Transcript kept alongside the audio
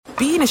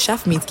being a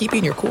chef means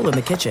keeping your cool in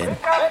the kitchen.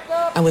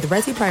 And with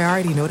Resi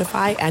Priority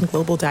Notify and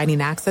Global Dining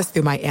Access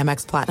through my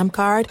Amex Platinum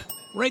card,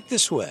 right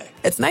this way.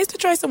 It's nice to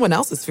try someone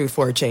else's food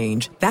for a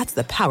change. That's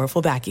the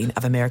powerful backing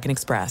of American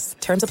Express.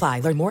 Terms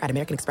apply. Learn more at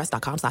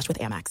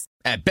americanexpress.com/withAmex.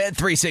 At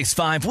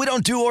Bet365, we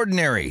don't do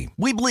ordinary.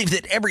 We believe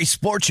that every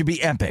sport should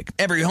be epic.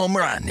 Every home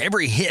run,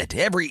 every hit,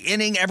 every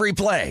inning, every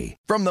play.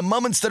 From the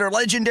moments that are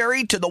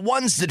legendary to the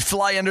ones that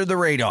fly under the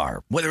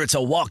radar. Whether it's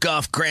a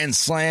walk-off grand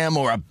slam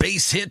or a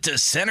base hit to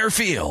center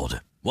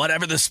field.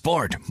 Whatever the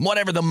sport,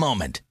 whatever the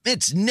moment,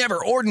 it's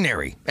never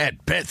ordinary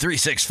at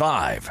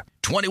Bet365.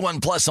 21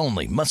 plus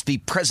only. Must be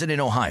present in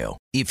Ohio.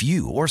 If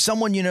you or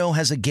someone you know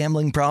has a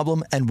gambling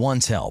problem and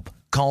wants help,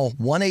 call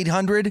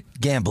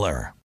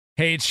 1-800-GAMBLER.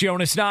 Hey, it's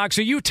Jonas Knox.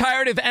 Are you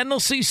tired of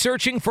endlessly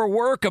searching for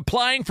work,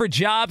 applying for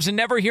jobs, and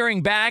never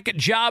hearing back?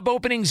 Job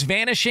openings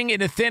vanishing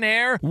into thin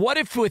air? What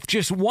if with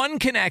just one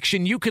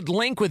connection, you could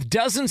link with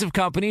dozens of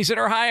companies that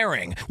are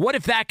hiring? What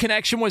if that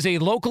connection was a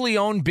locally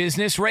owned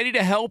business ready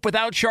to help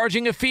without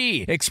charging a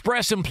fee?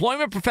 Express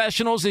Employment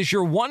Professionals is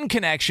your one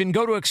connection.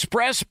 Go to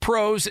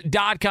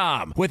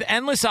expresspros.com. With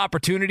endless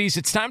opportunities,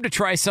 it's time to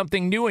try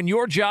something new in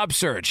your job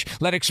search.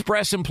 Let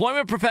Express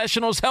Employment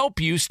Professionals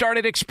help you. Start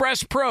at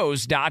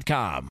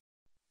expresspros.com.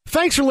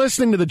 Thanks for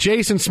listening to the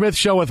Jason Smith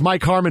Show with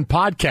Mike Harmon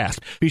podcast.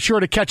 Be sure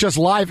to catch us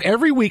live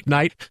every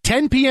weeknight,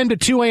 10 p.m. to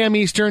 2 a.m.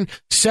 Eastern,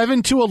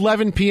 7 to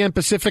 11 p.m.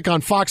 Pacific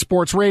on Fox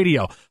Sports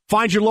Radio.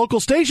 Find your local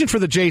station for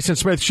the Jason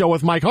Smith Show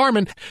with Mike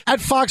Harmon at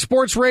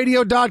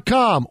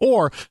foxsportsradio.com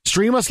or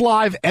stream us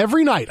live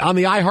every night on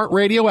the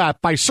iHeartRadio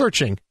app by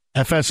searching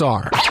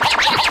FSR. Now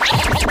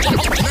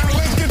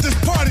let's get this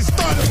party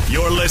started.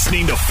 You're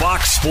listening to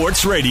Fox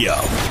Sports Radio.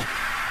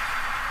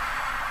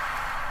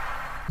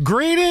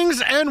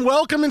 Greetings and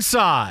welcome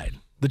inside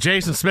the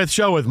Jason Smith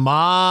Show with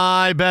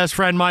my best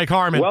friend Mike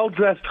Harmon.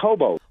 Well-dressed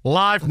hobo.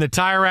 Live from the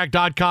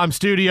TireRack.com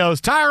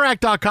studios.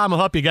 TireRack.com will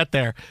help you get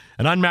there.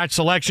 An unmatched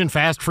selection,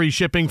 fast free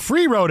shipping,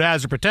 free road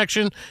hazard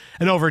protection,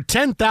 and over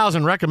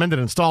 10,000 recommended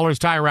installers.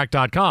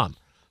 TireRack.com.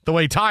 The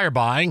way tire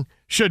buying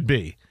should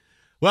be.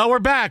 Well, we're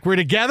back. We're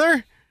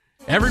together.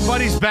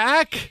 Everybody's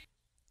back.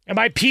 Am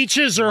I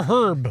Peaches or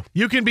Herb?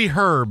 You can be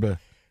Herb.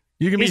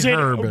 You can be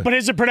Herb. But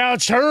is it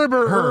pronounced Herb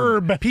or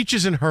Herb?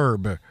 Peaches and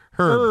Herb.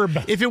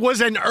 Herb. If it was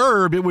an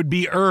herb, it would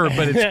be herb,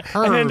 but it's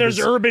Herb. And then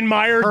there's Urban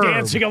Meyer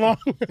dancing along.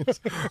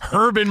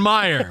 Herb and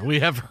Meyer.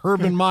 We have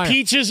Herb and Meyer.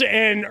 Peaches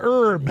and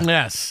Herb.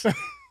 Yes.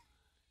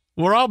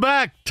 We're all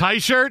back.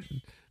 T-shirt,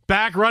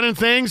 back running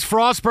things.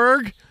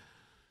 Frostberg,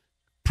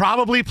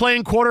 probably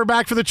playing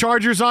quarterback for the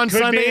Chargers on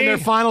Sunday in their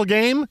final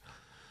game.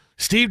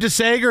 Steve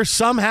DeSager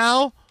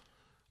somehow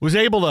was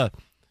able to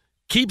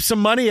keep some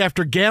money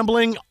after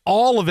gambling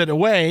all of it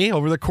away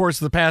over the course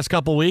of the past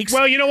couple weeks.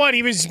 Well, you know what?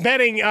 He was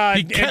betting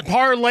and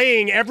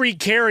parlaying every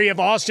carry of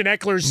Austin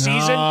Eckler's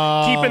season,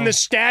 keeping the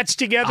stats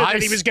together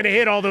that he was going to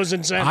hit all those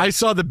incentives. I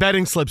saw the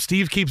betting slip.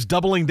 Steve keeps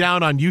doubling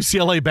down on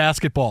UCLA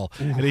basketball,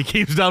 and he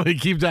keeps doubling.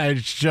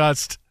 It's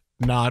just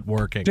not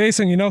working.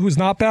 Jason, you know who's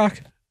not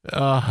back?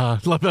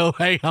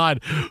 Hang on.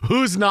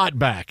 Who's not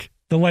back?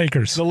 The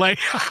Lakers.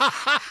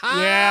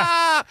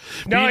 Yeah.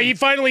 No, he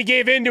finally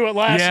gave into it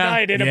last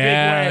night in a big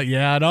way.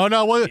 Yeah,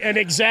 no. And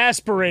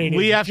exasperating.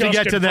 We have to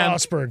get to them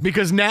Frostberg.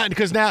 because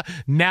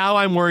now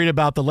I'm worried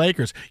about the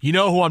Lakers. You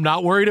know who I'm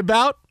not worried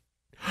about?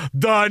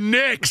 The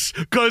Knicks,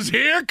 because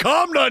here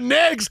come the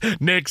Knicks.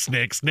 Knicks.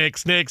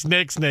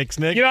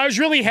 You know, I was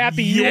really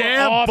happy you were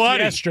off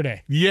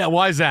yesterday. Yeah,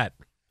 why is that?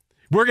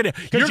 You're gonna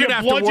have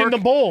to work the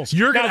Bulls.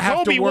 You're gonna have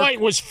Kobe to work. White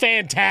was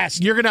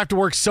fantastic. You're gonna have to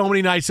work so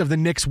many nights of the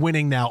Knicks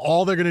winning now.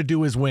 All they're gonna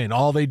do is win.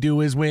 All they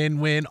do is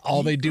win.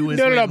 All they do is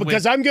win. No,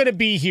 because I'm gonna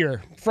be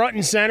here, front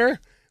and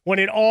center, when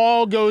it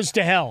all goes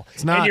to hell.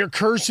 It's not. And you're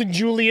cursing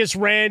Julius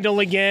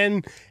Randle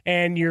again,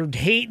 and you're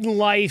hating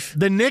life.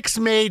 The Knicks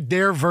made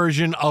their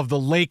version of the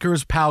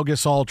Lakers Pau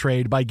Gasol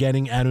trade by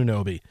getting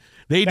Anunoby.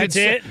 That's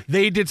it?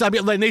 They did. I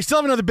mean, they still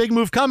have another big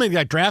move coming. They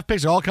got draft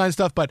picks, all kinds of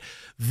stuff. But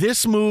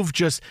this move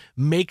just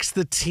makes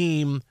the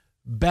team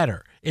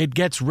better. It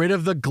gets rid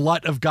of the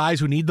glut of guys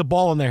who need the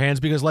ball in their hands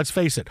because, let's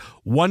face it,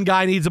 one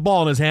guy needs the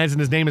ball in his hands and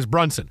his name is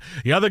Brunson.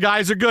 The other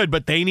guys are good,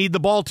 but they need the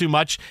ball too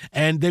much,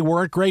 and they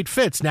weren't great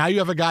fits. Now you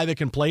have a guy that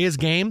can play his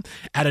game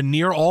at a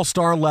near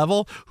all-star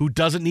level who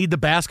doesn't need the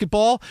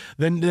basketball.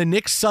 Then the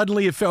Knicks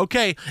suddenly,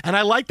 okay, and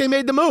I like they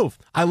made the move.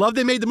 I love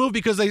they made the move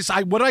because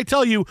what did I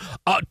tell you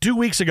 2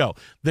 weeks ago?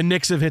 The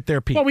Knicks have hit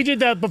their peak. Well, we did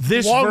that before.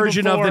 This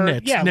version of the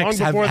Knicks have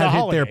the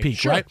hit their peak,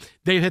 sure. right?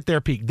 They've hit their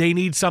peak. They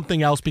need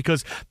something else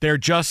because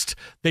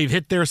they've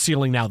hit their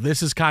ceiling now.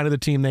 This is kind of the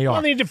team they are.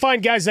 Well, they need to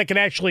find guys that can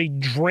actually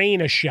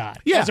drain a shot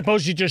as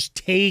opposed to just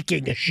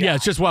taking a shot. Yeah,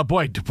 it's just,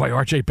 boy,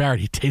 R.J.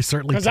 Barrett, he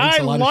certainly takes a lot of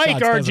shots.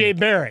 Because I like R.J.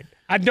 Barrett.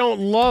 I don't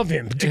love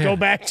him, to go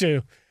back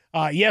to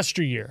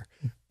yesteryear.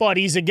 but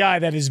he's a guy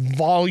that is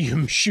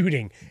volume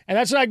shooting. And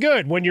that's not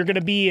good when you're going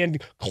to be in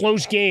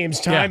close games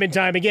time and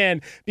time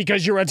again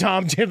because you're a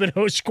Tom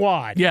Thibodeau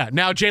squad. Yeah,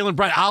 now Jalen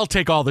Brunson, I'll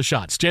take all the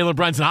shots. Jalen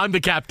Brunson, I'm the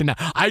captain now.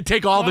 I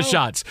take all the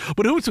shots.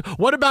 But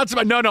what about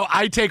somebody? No,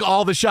 I take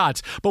all the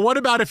shots. But what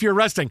about if you're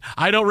resting?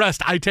 I don't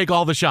rest. I take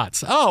all the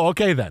shots. Oh,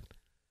 okay then.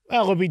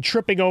 Well, he'll be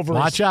tripping over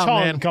his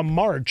tongue come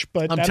March.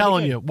 But I'm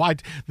telling you,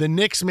 the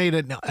Knicks made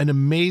an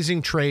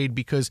amazing trade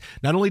because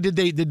not only did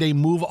they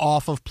move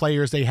off of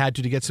players they had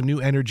to get some new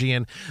energy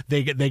in,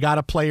 they got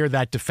a player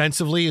that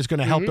defensively is going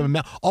to help them.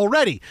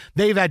 Already,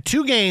 they've had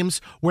 2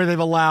 games where they've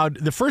allowed,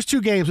 the first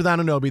 2 games with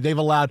Anunoby, they've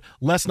allowed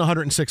less than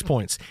 106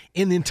 points.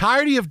 In the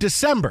entirety of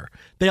December,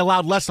 they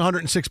allowed less than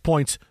 106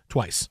 points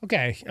twice.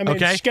 Okay. I mean,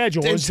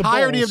 schedule the is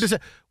entirety of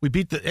December. We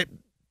beat the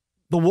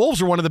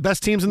Wolves are one of the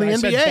best teams in the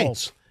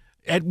NBA.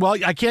 Well,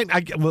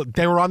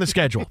 they were on the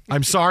schedule.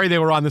 I'm sorry they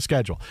were on the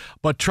schedule.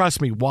 But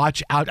trust me,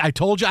 watch out. I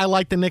told you I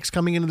like the Knicks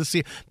coming into the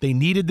season. They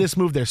needed this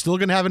move. They're still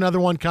going to have another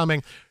one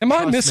coming. Am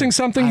I missing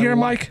something here,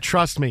 Mike?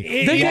 Trust me.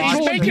 He's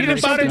making it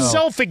about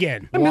himself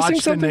again.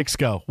 Watch the Knicks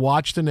go.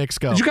 Watch the Knicks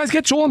go. Did you guys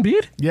get Joel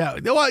Embiid? Yeah.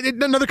 Well,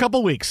 another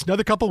couple weeks. We'll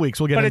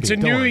get But it's a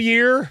new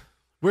year.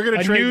 We're going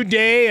to trade new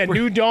day, a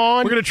new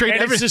dawn. We're going to trade.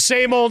 And it's the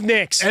same old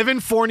Knicks. Evan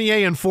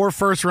Fournier and 4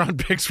 first-round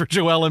picks for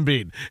Joel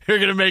Embiid. We're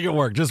going to make it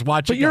work. Just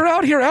watch it. But you're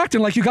out here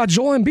acting like you got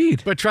Joel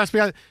Embiid. But trust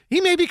me,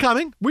 he may be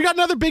coming. We got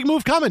another big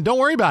move coming. Don't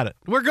worry about it.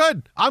 We're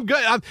good. I'm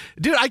good.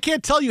 Dude, I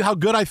can't tell you how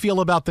good I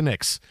feel about the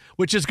Knicks,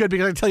 which is good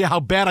because I can tell you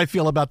how bad I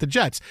feel about the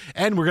Jets.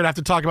 And we're going to have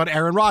to talk about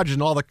Aaron Rodgers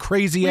and all the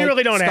crazy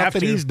stuff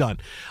that he's done.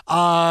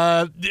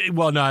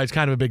 Well, no, it's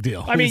kind of a big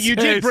deal. I mean, you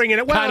did bring it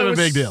up. Kind of a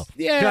big deal.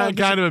 Yeah.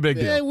 Kind of a big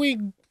deal.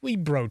 We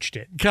broached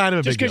it. Kind of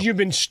a big deal. Just because you've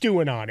been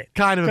stewing on it.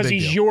 Kind of a big deal.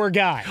 Because he's your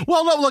guy.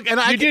 Well, no, look, and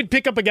you did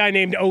pick up a guy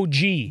named OG.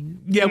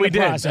 Yeah, we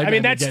did. I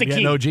mean, that's the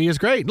key. OG is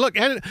great. Look,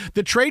 and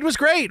the trade was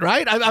great,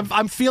 right?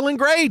 I'm feeling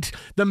great.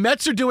 The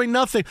Mets are doing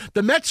nothing.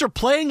 The Mets are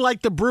playing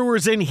like the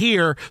Brewers in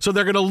here, so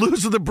they're going to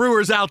lose to the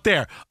Brewers out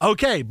there.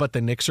 Okay, but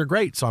the Knicks are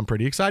great, so I'm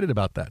pretty excited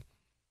about that.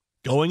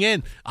 Going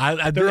in.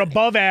 They're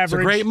above average.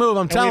 It's a great move,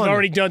 I'm telling you. We've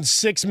already done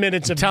 6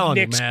 minutes of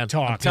Knicks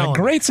talk.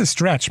 Great's a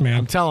stretch, man.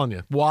 I'm telling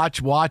you.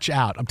 Watch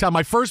out. I'm telling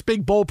my first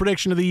big bold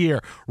prediction of the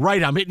year.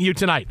 Right, I'm hitting you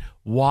tonight.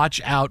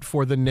 Watch out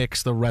for the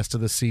Knicks the rest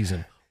of the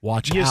season.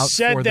 Watch out for the Knicks.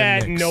 You said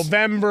that in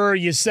November.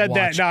 You said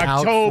that in October.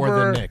 Watch out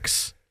for the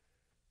Knicks.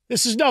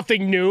 This is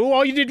nothing new.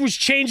 All you did was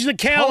change the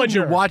calendar. Told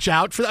you, watch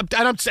out for that,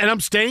 and I'm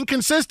staying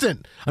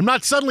consistent. I'm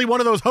not suddenly one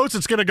of those hosts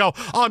that's going to go,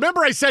 oh,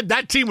 remember I said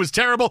that team was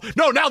terrible?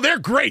 No, now they're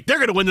great. They're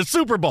going to win the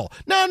Super Bowl.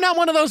 No, I'm not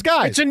one of those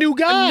guys. It's a new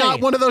guy. I'm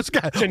not one of those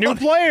guys. It's a new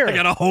player. I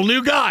got a whole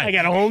new guy.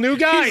 He's a whole new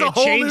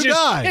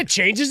guy. It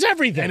changes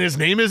everything. And his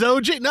name is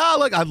OG. No,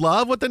 look, I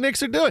love what the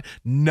Knicks are doing.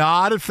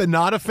 Not a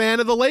fan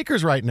of the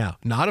Lakers right now.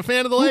 Not a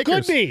fan of the Lakers.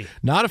 Who could be?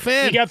 Not a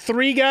fan. You got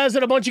 3 guys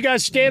and a bunch of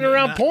guys standing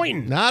around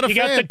pointing. Not a fan.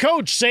 You got the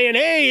coach saying,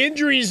 hey,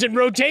 injuries and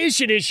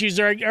rotation issues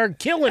are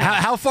killing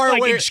us. How far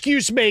away?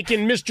 Excuse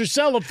making Mr.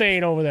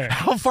 Cellophane over there.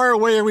 How far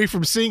away are we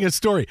from seeing a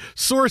story?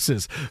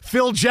 Sources: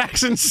 Phil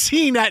Jackson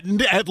seen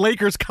at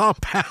Lakers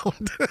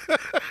compound.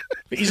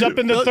 He's up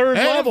in the third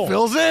level.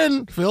 Phil's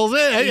in.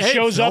 He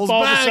shows up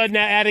all of a sudden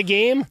at a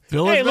game.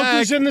 Look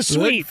who's in the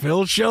suite.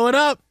 Phil's showing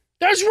up.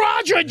 There's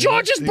Roger at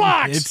George's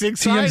box. It's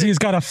exciting. TMZ's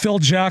got a Phil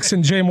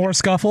Jackson, Jay Moore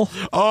scuffle.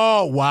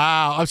 Oh,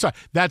 wow. I'm sorry.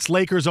 That's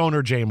Lakers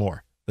owner Jay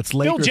Moore.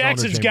 Phil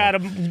Jackson's got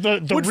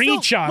the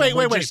reach on him.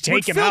 Wait. Just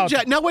take him out.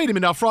 Now, wait a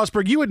minute. Now,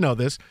 Frostberg, you would know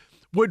this.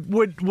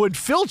 Would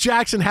Phil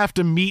Jackson have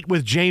to meet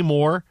with Jay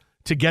Moore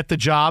to get the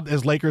job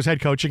as Lakers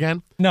head coach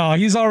again? No,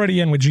 he's already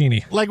in with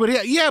Jeannie.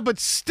 Yeah, but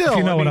still. If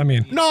you know what I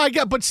mean. No, I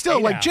get, but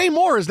still, Jay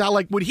Moore is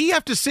not would he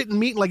have to sit and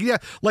meet?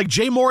 Like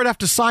Jay Moore would have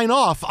to sign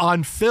off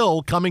on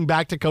Phil coming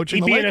back to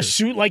coaching the Lakers. He'd be in a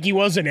suit like he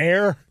was an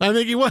heir. I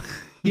think he was.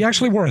 He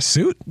actually wore a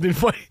suit?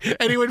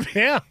 And he would,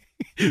 yeah.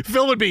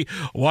 Phil would be,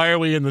 why are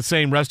we in the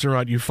same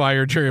restaurant you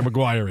fired Jerry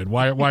Maguire in?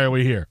 Why are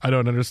we here? I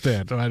don't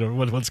understand.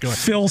 What's going on?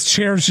 Phil's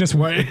chair's just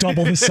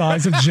double the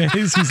size of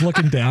Jay's. He's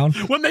looking down.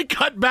 When they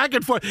cut back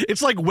and forth,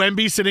 it's like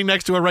Wemby sitting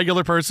next to a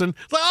regular person.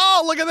 It's like,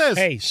 oh, look at this.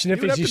 Hey,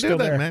 Sniffy's, he's still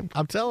there. Man.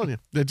 I'm telling you.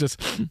 It just,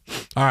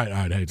 all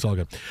right. Hey, it's all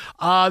good.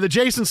 The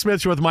Jason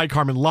Smith Show with Mike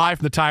Harmon live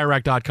from the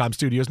TireRack.com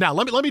studios. Now,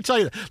 let me tell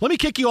you, let me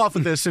kick you off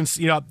with this since,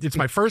 it's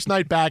my first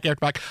night back.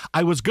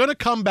 I was going to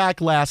come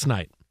back last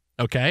night.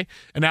 Okay?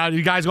 And now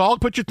you guys all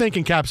put your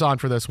thinking caps on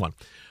for this one.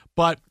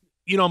 But,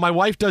 my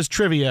wife does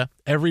trivia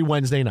every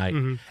Wednesday night.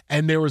 Mm-hmm.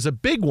 And there was a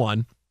big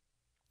one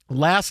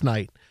last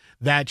night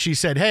that she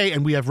said, hey,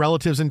 and we have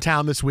relatives in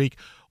town this week.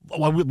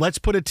 Let's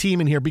put a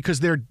team in here because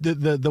they're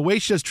the way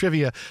she does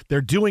trivia, they're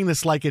doing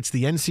this like it's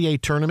the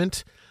NCAA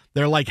tournament.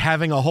 They're like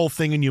having a whole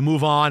thing and you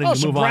move on and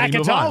you move on and you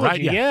move on,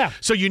 right? Yeah.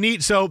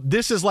 So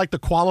this is like the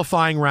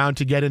qualifying round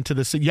to get into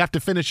this. You have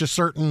to finish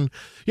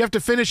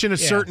in a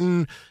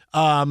certain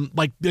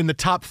like in the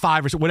top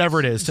 5 or whatever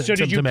it is. So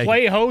did you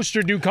play host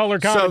or do color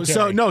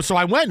commentary? So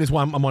I went as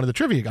one. I'm one of the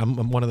trivia.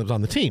 I'm one of those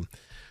on the team.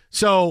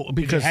 So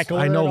because heckle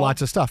I her know at all?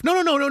 lots of stuff.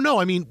 No.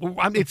 I mean,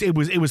 it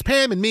was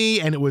Pam and me,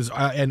 and it was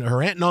and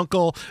her aunt and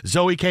uncle.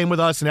 Zoe came with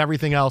us and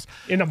everything else.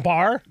 In a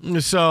bar?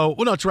 So,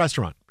 well, no, it's a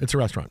restaurant. It's a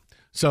restaurant.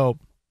 So,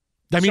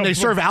 I mean, they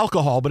serve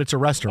alcohol, but it's a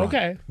restaurant.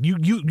 Okay.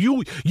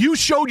 You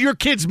showed your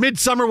kids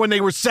Midsummer when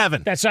they were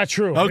 7. That's not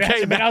true. Okay, It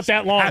hasn't been out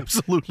that long.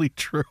 Absolutely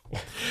true.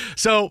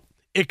 So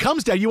it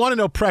comes down. You want to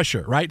know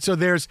pressure, right? So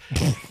there's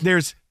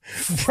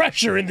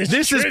pressure in this.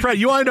 This is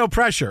you want to know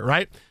pressure,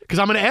 right? Because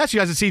I'm going to ask you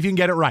guys to see if you can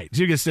get it right.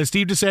 So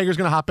Steve DeSager is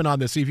going to hop in on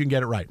this, see if you can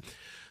get it right.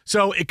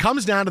 So it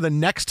comes down to the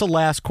next to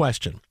last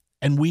question.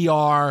 And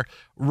we're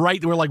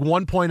like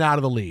 1 point out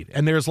of the lead.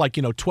 And there's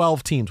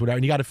 12 teams, whatever.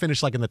 And you got to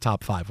finish in the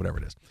top 5, whatever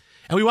it is.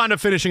 And we wound up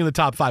finishing in the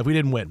top 5. We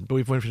didn't win, but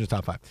we finished in the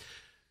top 5.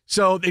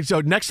 So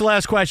next to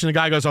last question, the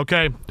guy goes,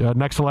 okay,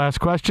 next to last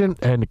question.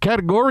 And the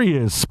category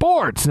is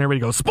sports. And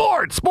everybody goes,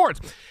 sports.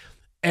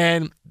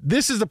 And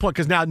this is the point,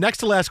 because now next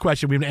to last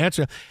question, we have an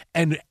answer.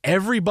 And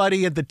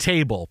everybody at the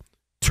table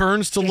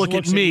turns to look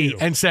at me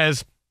and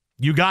says,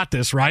 you got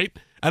this, right?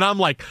 And I'm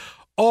like,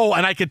 oh,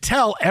 and I could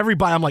tell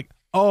everybody, I'm like,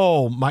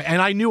 oh my!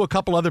 And I knew a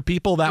couple other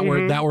people that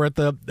were at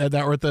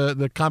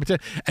the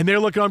competition, and they're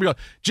looking on me, going,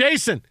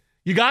 "Jason,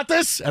 you got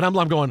this?" And I'm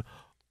going,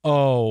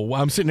 "Oh,"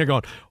 I'm sitting there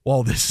going,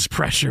 "Well, this is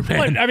pressure,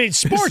 man." But, I mean,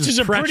 sports is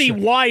a pretty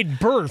wide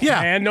berth,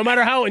 man. No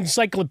matter how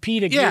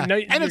encyclopedic your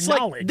it's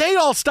knowledge. Like they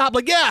all stop,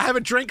 have a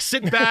drink,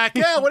 sit back,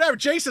 whatever.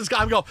 Jason's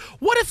got. I'm going,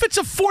 what if it's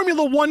a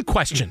Formula One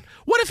question?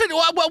 What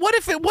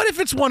if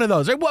it's one of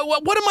those?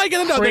 What am I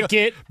going to know?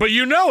 Cricket, but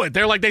you know it.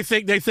 They're like they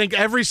think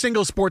every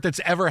single sport that's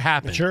ever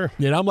happened. Sure.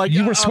 I'm like,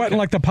 you were sweating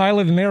like the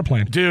pilot in an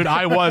airplane, dude.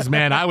 I was,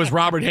 man. I was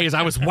Robert Hayes.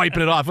 I was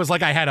wiping it off. It was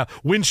like I had a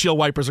windshield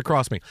wipers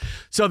across me.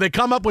 So they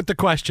come up with the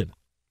question.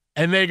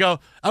 And they go,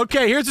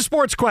 okay, here's a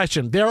sports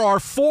question. There are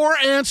 4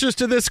 answers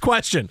to this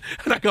question.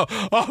 And I go,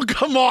 oh,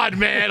 come on,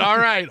 man. All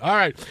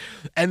right.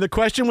 And the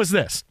question was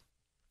this.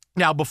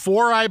 Now,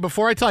 before I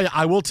tell you,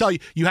 I will tell you,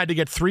 you had to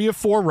get 3 of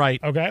 4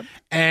 right. Okay.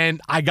 And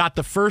I got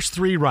the first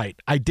 3 right.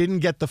 I didn't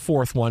get the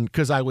 4th one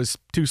because I was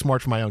too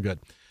smart for my own good.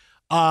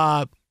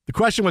 The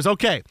question was,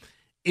 okay,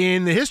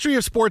 in the history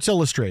of Sports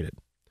Illustrated,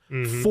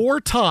 4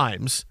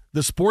 times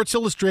the Sports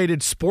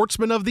Illustrated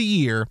Sportsman of the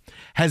Year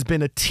has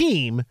been a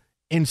team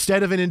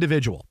instead of an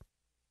individual.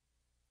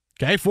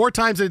 Okay, 4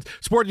 times in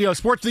Sports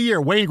of the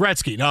Year, Wayne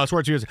Gretzky. No,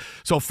 Sports of the Year.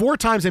 So 4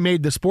 times they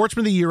made the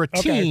Sportsman of the Year a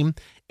team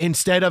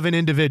instead of an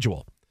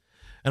individual.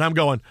 And I'm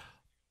going,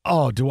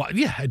 oh, do I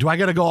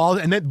got to go all?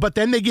 But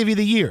then they give you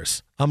the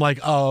years. I'm like,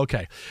 oh,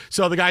 okay.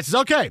 So the guy says,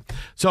 okay,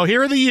 so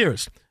here are the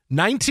years.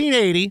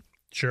 1980.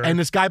 Sure. And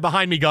this guy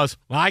behind me goes,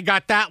 well, I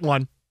got that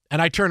one.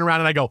 And I turn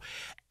around and I go,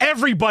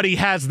 everybody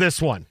has this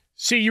one.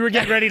 See, you were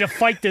getting ready to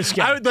fight this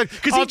guy.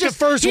 Because he just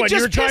the first one,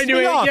 you were trying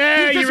to.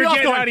 Yeah, you were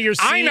getting out of your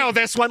seat. I know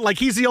this one. Like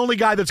he's the only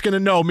guy that's going to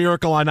know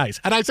Miracle on Ice.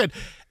 And I said,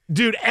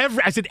 dude,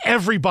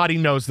 everybody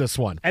knows this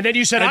one. And then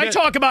you said, I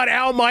talk about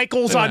Al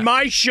Michaels on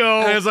my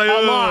show a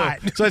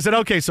lot. So I said,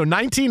 okay, so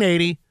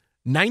 1980,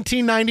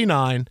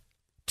 1999,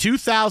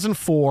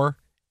 2004,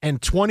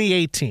 and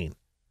 2018.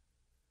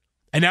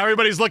 And now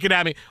everybody's looking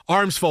at me,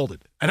 arms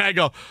folded. And I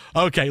go,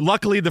 okay,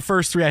 luckily the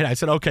first 3 I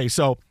said, okay,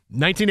 so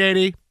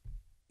 1980.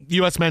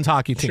 U.S. men's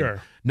hockey team.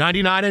 Sure.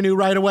 99 I knew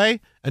right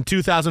away, and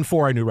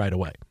 2004 I knew right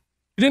away.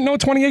 You didn't know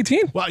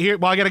 2018? Well,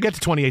 I got to get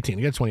to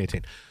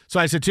 2018. So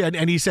I said,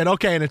 and he said,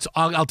 okay, and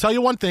I'll tell you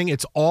one thing,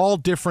 it's all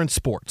different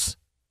sports.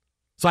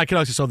 So I can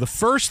also, so the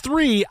first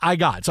 3 I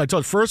got. So I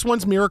told, first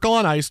one's Miracle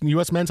on Ice, and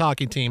U.S. men's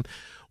hockey team.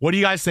 What do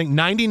you guys think?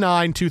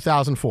 99,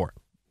 2004.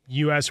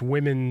 U.S.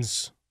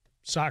 women's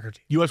soccer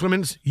team. U.S.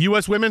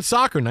 women's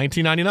soccer,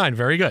 1999.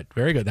 Very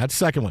good. That's the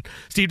second one.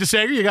 Steve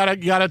DeSager, you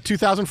got a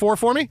 2004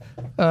 for me?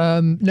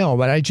 No,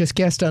 but I just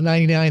guessed on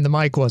 99. The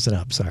mic wasn't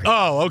up. Sorry.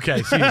 Oh,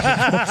 okay.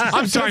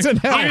 I'm sorry. He was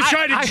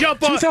trying to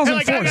jump on.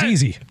 2004 is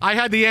easy. I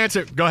had the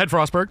answer. Go ahead,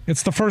 Frostberg.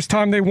 It's the first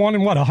time they won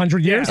in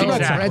 100 years? Yeah,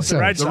 Exactly.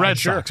 the Red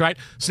Sox, right?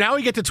 So now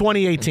we get to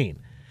 2018.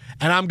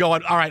 And I'm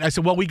going, all right. I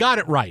said, well, we got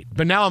it right.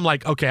 But now I'm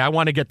like, okay, I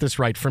want to get this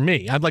right for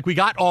me. I'm like, we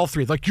got all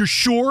 3. Like, you're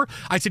sure?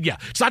 I said, yeah.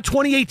 It's not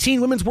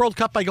 2018 Women's World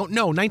Cup. I go,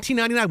 no,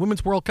 1999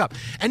 Women's World Cup.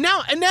 And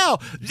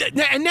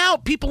now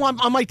people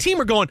on my team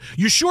are going,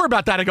 you sure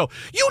about that? I go,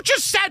 you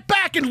just sat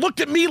back and looked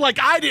at me like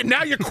I did.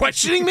 Now you're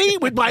questioning me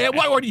with my,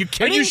 what are you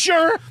kidding? Are you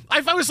sure?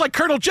 If I was like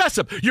Colonel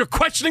Jessup, you're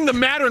questioning the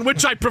manner in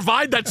which I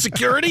provide that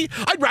security?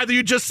 I'd rather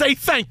you just say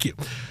thank you.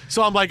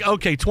 So I'm like,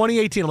 okay,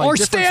 2018. Like, or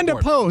stand a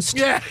post.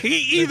 Yeah,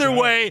 either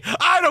way,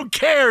 I don't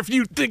care if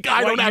you think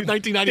I don't have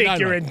 1999. Think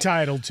you're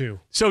entitled to.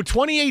 So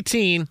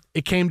 2018,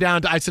 it came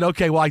down to, I said,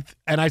 okay, well,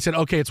 I said,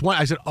 okay, it's one.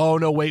 I said, oh,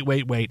 no,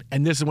 wait.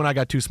 And this is when I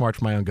got too smart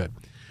for my own good.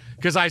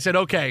 Because I said,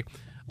 okay,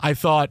 I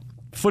thought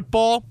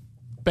football,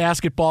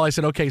 basketball. I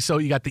said, okay, so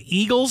you got the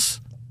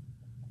Eagles,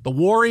 the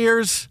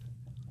Warriors.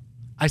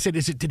 I said,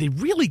 did they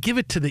really give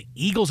it to the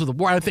Eagles or the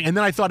Warriors? And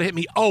then I thought it hit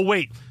me, oh,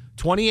 wait,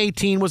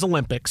 2018 was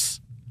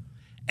Olympics.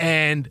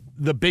 And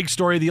the big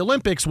story of the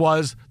Olympics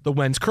was the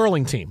men's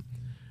curling team,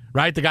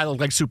 right? The guy that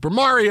looked like Super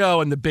Mario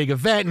and the big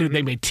event, and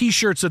they made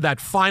T-shirts of that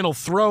final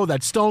throw,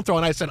 that stone throw.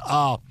 And I said,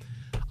 oh,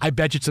 I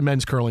bet you it's a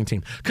men's curling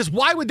team. Because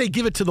why would they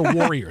give it to the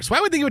Warriors?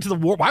 Why would they give it to the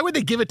Why would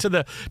they give it to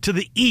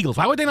the Eagles?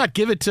 Why would they not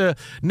give it to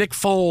Nick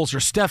Foles or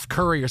Steph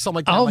Curry or something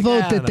like that? I'll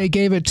vote that they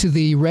gave it to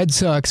the Red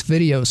Sox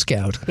video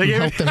scout who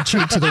helped them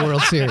cheat to the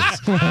World Series.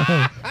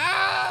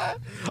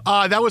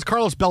 That was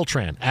Carlos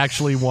Beltran,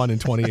 actually won in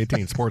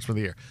 2018, Sports for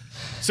the Year.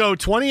 So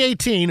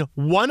 2018,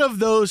 one of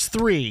those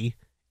three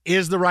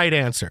is the right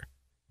answer.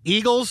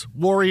 Eagles,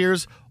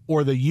 Warriors,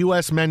 or the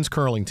U.S. men's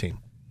curling team.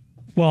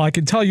 Well, I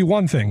can tell you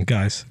one thing,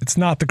 guys. It's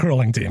not the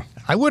curling team.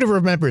 I would have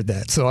remembered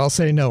that, so I'll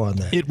say no on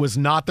that. It was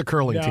not the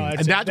curling team.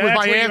 And that was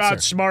my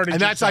answer. And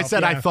that's I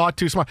said I thought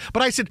too smart.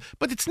 But I said,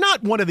 but it's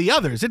not one of the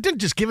others. It didn't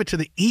just give it to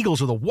the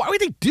Eagles or the Why would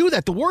they do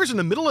that? The Warriors in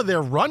the middle of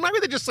their run? Why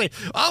would they just say,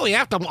 oh, we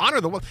have to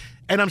honor the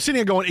And I'm sitting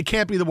here going, it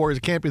can't be the Warriors,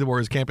 it can't be the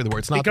Warriors, it can't be the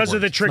Warriors. It's not because the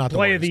of the trick It's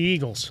play of the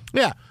Eagles.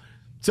 Yeah.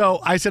 So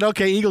I said,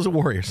 okay, Eagles or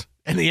Warriors.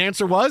 And the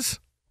answer was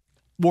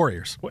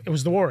Warriors. It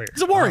was the Warriors. It's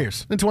the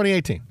Warriors in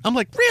 2018. I'm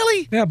like,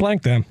 really? Yeah,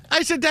 blank them.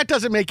 I said, that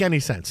doesn't make any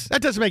sense.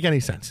 That doesn't make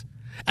any sense.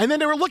 And then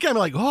they were looking at me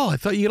like, oh, I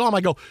thought you'd all.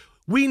 I go,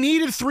 we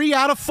needed 3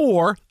 out of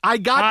 4. I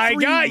got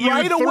 3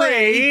 right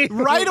away.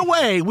 Right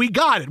away. We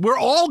got it. We're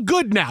all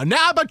good now. Now,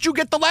 how about you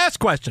get the last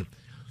question?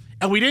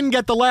 And we didn't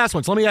get the last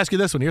one. So let me ask you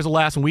this one. Here's the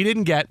last one. We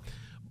didn't get.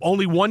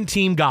 Only one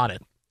team got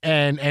it.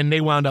 And they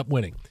wound up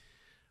winning.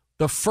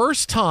 The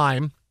first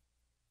time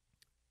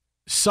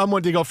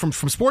someone to go from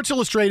Sports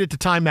Illustrated to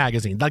Time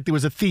Magazine, like there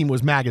was a theme,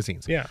 was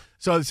magazines. Yeah.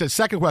 So the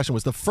second question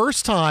was the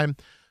first time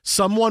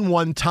someone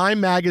won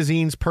Time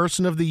Magazine's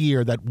Person of the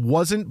Year that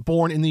wasn't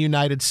born in the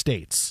United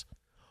States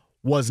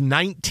was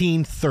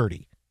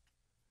 1930.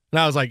 And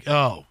I was like,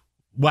 oh,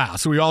 wow.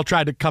 So we all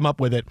tried to come up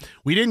with it.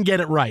 We didn't get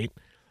it right.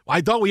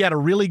 I thought we had a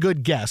really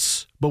good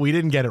guess, but we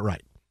didn't get it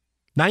right.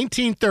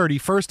 1930,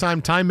 first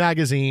time Time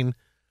Magazine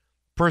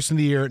Person of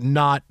the Year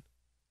not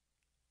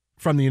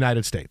from the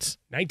United States.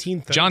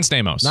 1930. John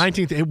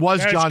Stamos. It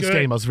was That's John good.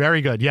 Stamos.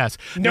 Very good, yes.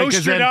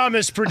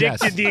 Nostradamus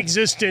predicted the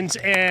existence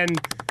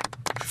and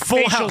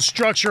facial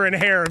structure and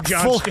hair of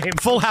John Stamos.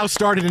 Full House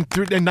started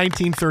in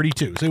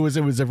 1932, so it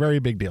was a very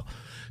big deal.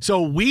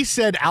 So we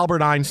said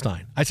Albert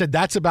Einstein. I said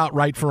that's about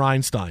right for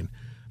Einstein.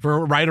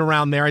 For right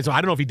around there. So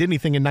I don't know if he did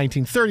anything in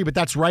 1930, but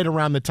that's right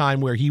around the time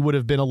where he would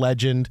have been a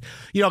legend.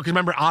 You know, because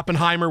remember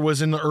Oppenheimer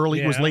was in the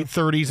was late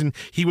 30s, and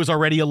he was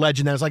already a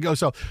legend. And it's like, oh,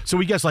 so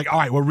we guess like, all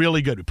right, we're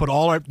really good. We put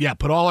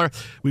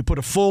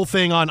a full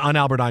thing on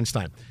Albert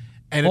Einstein.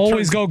 And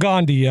always go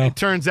Gandhi, yo. It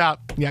turns out,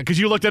 because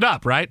you looked it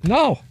up, right?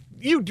 No.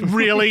 You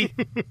really,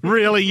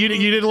 you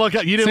didn't look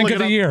up. You didn't Think look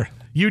of it the up. year.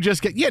 You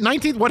just get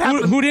 19. What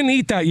happened? Who didn't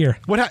eat that year?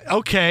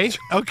 Okay.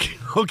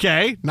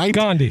 19,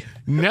 Gandhi.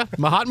 Yeah,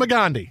 Mahatma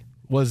Gandhi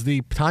was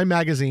the Time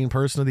Magazine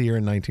Person of the Year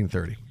in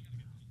 1930.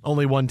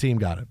 Only one team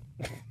got it.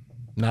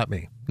 Not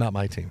me. Not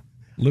my team.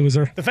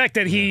 Loser. The fact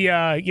that he,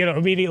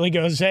 immediately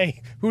goes,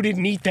 "Hey, who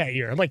didn't eat that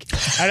year?" I'm like,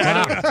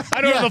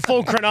 I don't know the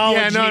full chronology.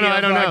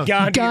 I don't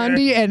know.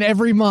 Gandhi and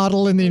every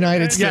model in the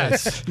United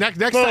States. Yes.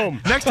 Next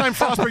time,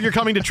 Frostberg, you're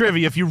coming to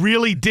trivia. If you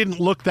really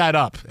didn't look that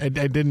up and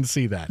didn't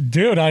see that,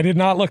 dude, I did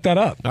not look that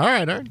up. All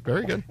right,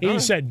 very good. He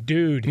said,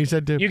 "Dude." He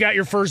said, "Dude." You got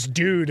your first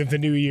dude of the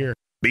new year.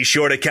 Be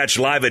sure to catch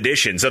live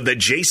editions of The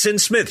Jason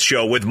Smith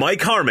Show with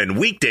Mike Harmon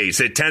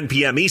weekdays at 10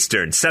 p.m.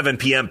 Eastern, 7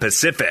 p.m.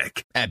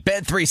 Pacific. At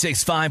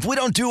Bet365, we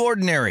don't do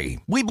ordinary.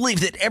 We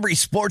believe that every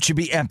sport should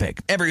be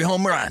epic. Every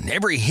home run,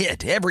 every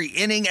hit, every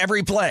inning,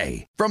 every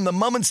play. From the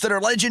moments that are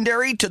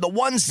legendary to the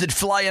ones that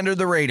fly under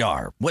the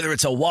radar. Whether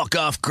it's a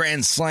walk-off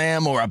grand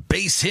slam or a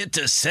base hit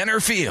to center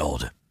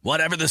field.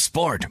 Whatever the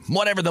sport,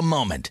 whatever the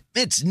moment,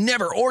 it's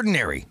never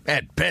ordinary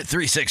at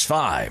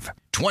Bet365.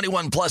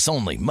 21 plus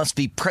only. Must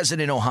be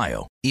present in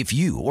Ohio. If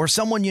you or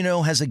someone you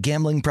know has a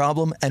gambling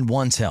problem and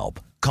wants help,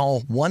 call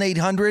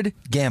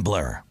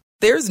 1-800-GAMBLER.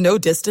 There's no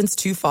distance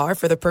too far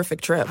for the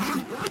perfect trip.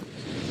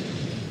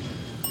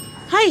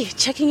 Hi,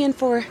 checking in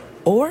for...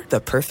 Or the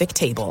perfect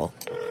table.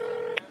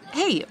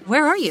 Hey,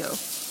 where are you?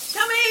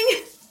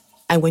 Coming!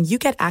 And when you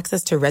get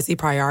access to Resi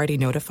Priority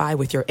Notify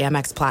with your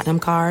Amex Platinum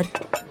card...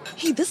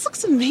 Hey, this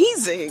looks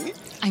amazing.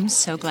 I'm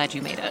so glad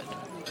you made it.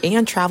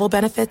 And travel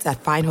benefits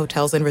at fine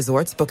hotels and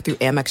resorts booked through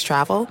Amex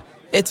Travel,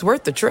 it's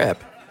worth the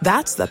trip.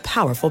 That's the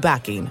powerful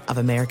backing of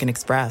American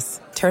Express.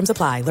 Terms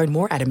apply. Learn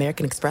more at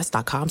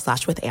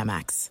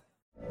americanexpress.com/withAmex.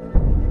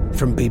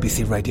 From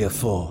BBC Radio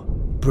 4,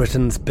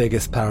 Britain's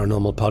biggest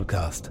paranormal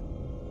podcast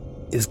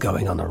is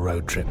going on a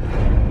road trip.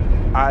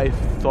 I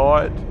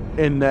thought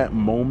in that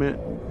moment,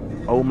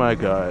 oh my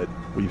God,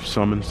 we've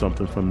summoned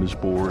something from this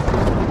board.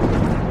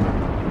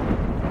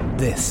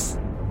 This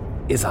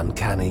is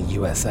Uncanny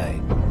USA.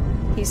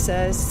 He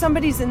says,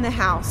 somebody's in the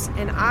house,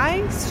 and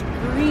I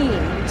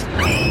screamed.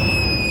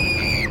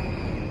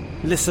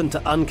 Listen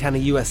to Uncanny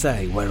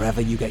USA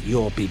wherever you get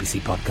your BBC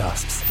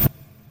podcasts,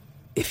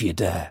 if you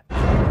dare.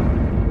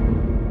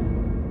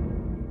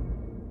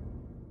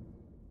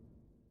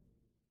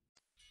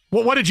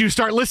 Well, what did you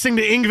start listening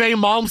to Yngwie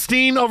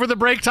Malmsteen over the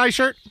break, Ty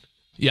Shirt?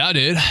 Yeah, I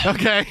did.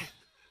 Okay.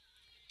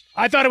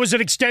 I thought it was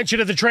an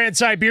extension of the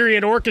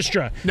Trans-Siberian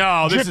Orchestra.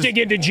 No, drifting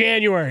into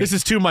January. This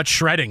is too much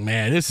shredding,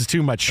 man. This is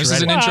too much shredding. This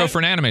is an intro for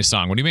an anime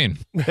song. What do you mean?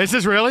 Is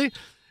this really?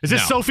 Is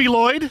this Sophie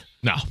Lloyd?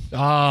 No.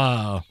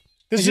 Oh.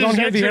 This you don't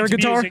hear the air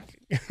guitar?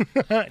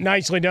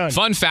 Nicely done.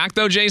 Fun fact,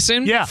 though,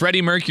 Jason. Yeah.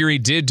 Freddie Mercury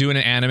did do an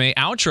anime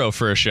outro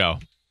for a show.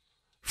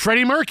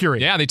 Freddie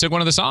Mercury? Yeah, they took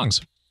one of the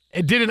songs.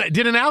 It did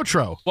an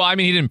outro. Well, I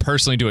mean, he didn't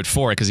personally do it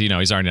for it because,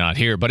 he's already not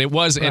here, but it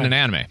was in an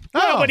anime.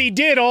 No, but he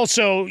did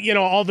also,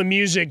 all the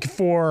music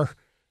for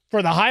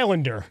the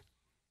Highlander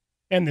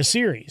and the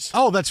series.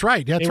 Oh, that's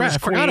right. That's right. I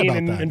forgot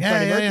about that. And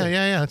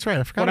Yeah. That's right.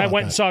 I forgot about that. When I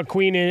went and saw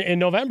Queen in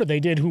November,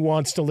 they did Who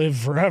Wants to Live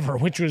Forever,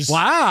 which was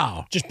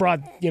just brought,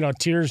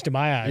 tears to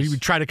my eyes. You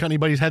would try to cut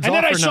anybody's heads off.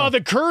 And then I saw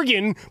the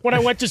Kurgan when I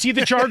went to see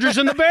the Chargers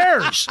and the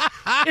Bears.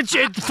 It's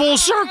full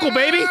circle,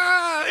 baby.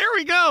 There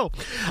we go.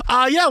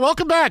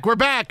 Welcome back. We're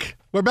back.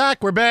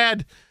 We're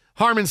bad.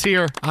 Harmon's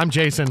here. I'm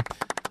Jason.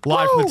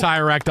 Live from the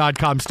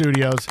TireRack.com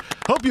studios.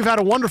 Hope you've had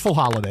a wonderful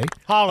holiday.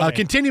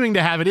 Continuing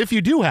to have it, if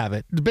you do have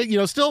it.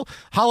 Still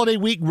holiday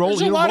week rolling.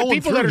 There's a lot of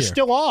people that are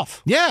still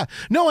off. Yeah.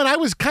 No, and I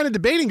was kind of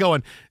debating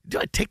going, do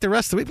I take the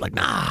rest of the week? Like,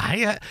 nah.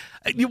 I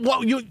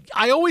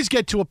always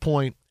get to a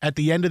point at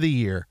the end of the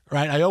year,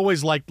 right? I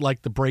always like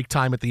the break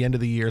time at the end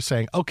of the year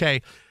saying,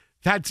 okay,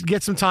 had to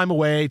get some time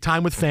away,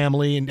 time with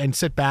family, and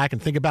sit back and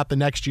think about the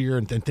next year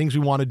and things we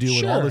want to do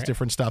and all this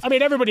different stuff. I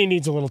mean, everybody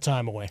needs a little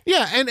time away.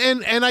 Yeah,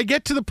 and I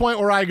get to the point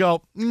where I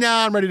go,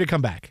 nah, I'm ready to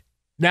come back.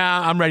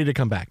 I'm ready to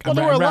come back. Well,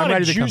 there were a lot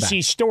of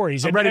juicy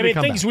stories. I'm ready to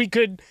come things back. We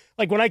could,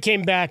 like when I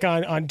came back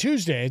on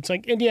Tuesday, it's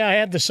like, and I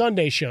had the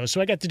Sunday show,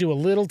 so I got to do a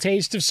little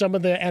taste of some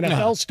of the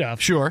NFL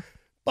stuff. Sure.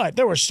 But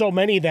there were so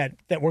many that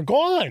were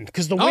gone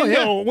because the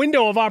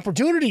window of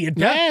opportunity had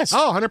passed.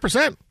 Oh,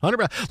 100%.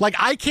 100%. Like,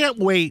 I can't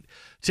wait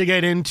to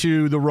get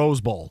into the Rose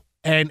Bowl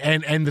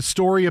and the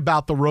story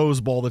about the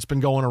Rose Bowl that's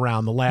been going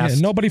around the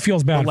last nobody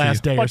feels bad the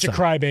last day bunch or of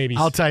so. crybabies.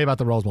 I'll tell you about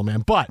the Rose Bowl,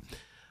 man. But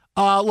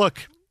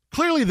look,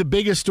 clearly the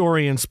biggest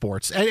story in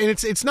sports, and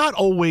it's not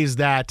always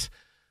that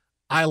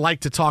we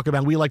like to talk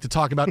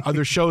about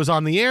other shows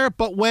on the air,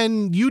 but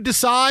when you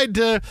decide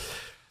to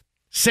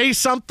say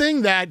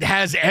something that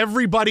has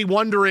everybody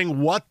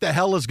wondering what the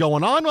hell is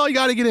going on, well, you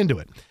got to get into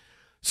it.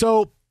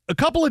 So a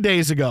couple of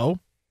days ago,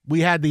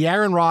 we had the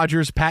Aaron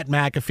Rodgers, Pat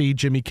McAfee,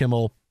 Jimmy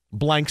Kimmel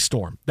blank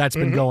storm that's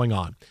been going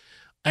on.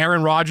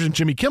 Aaron Rodgers and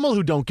Jimmy Kimmel,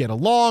 who don't get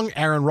along.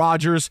 Aaron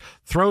Rodgers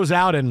throws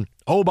out an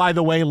by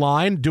the way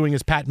line doing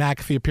his Pat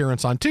McAfee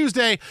appearance on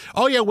Tuesday.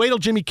 Oh, yeah, wait till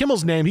Jimmy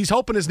Kimmel's name. He's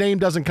hoping his name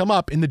doesn't come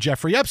up in the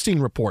Jeffrey Epstein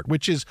report,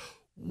 which is,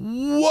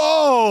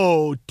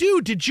 whoa,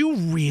 dude, did you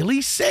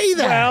really say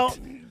that?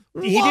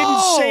 Well, he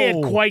didn't say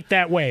it quite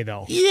that way,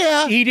 though.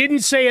 Yeah. He didn't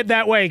say it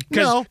that way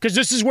because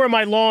this is where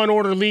my Law and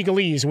Order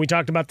legalese, and we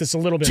talked about this a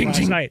little bit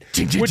last night,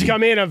 would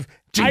come in of,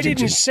 I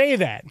didn't say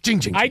that.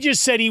 I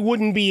just said he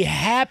wouldn't be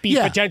happy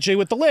potentially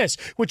with the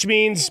list, which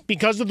means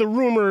because of the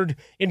rumored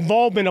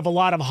involvement of a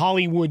lot of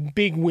Hollywood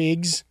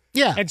bigwigs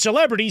and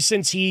celebrities,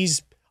 since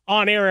he's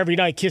on air every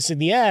night kissing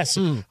the ass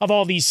of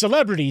all these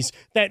celebrities,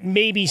 that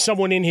maybe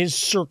someone in his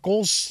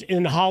circles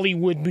in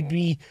Hollywood would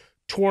be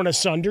torn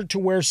asunder to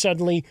where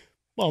suddenly...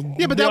 Well,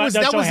 yeah, but that was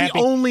the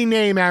only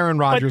name Aaron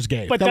Rodgers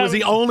gave. But that was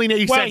the only name.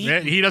 He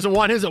said he doesn't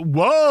want his.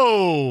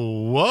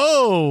 Whoa.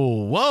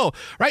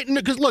 Right?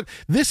 Because look,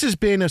 this has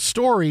been a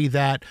story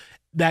that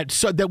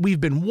we've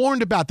been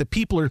warned about, that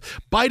people are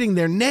biting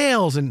their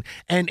nails and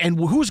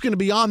who's going to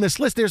be on this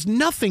list. There's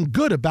nothing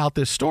good about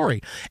this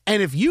story.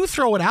 And if you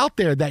throw it out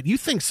there that you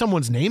think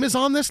someone's name is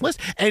on this list,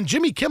 and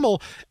Jimmy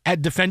Kimmel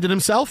had defended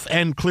himself,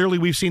 and clearly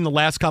we've seen the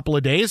last couple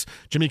of days,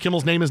 Jimmy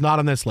Kimmel's name is not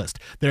on this list.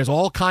 There's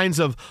all kinds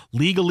of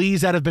legalese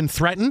that have been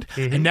threatened.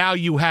 And now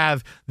you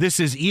have, this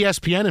is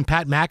ESPN and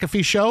Pat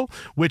McAfee show,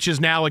 which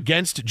is now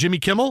against Jimmy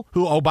Kimmel,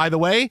 who, oh, by the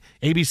way,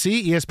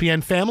 ABC,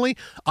 ESPN family,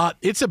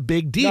 it's a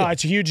big deal. No,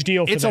 it's a huge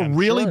deal. It's a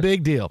really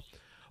big deal.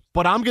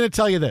 But I'm going to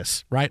tell you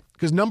this, right?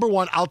 Because number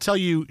one, I'll tell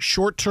you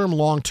short-term,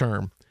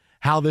 long-term,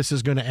 how this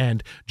is going to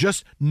end.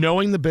 Just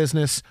knowing the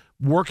business,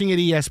 working at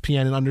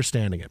ESPN and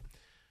understanding it.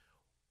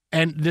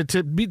 And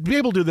to be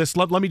able to do this,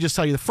 let me just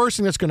tell you, the first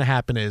thing that's going to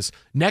happen is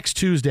next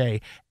Tuesday,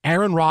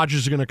 Aaron Rodgers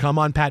is going to come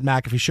on Pat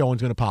McAfee's show and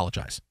is going to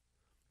apologize.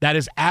 That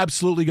is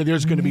absolutely good.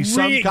 There's going to be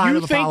some kind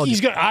of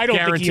apology. I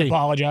don't think he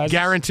apologized.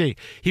 Guarantee.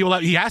 He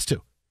has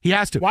to. He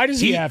has to. Why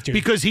does he have to?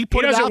 Because he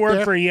put it out there. He doesn't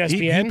work for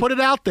ESPN. He put it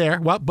out there.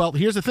 Well,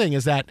 here's the thing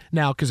is that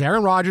now, because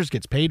Aaron Rodgers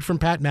gets paid from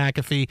Pat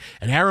McAfee,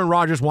 and Aaron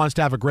Rodgers wants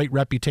to have a great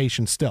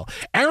reputation still.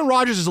 Aaron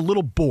Rodgers is a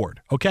little bored,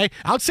 okay?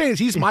 I'm saying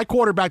he's my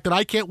quarterback that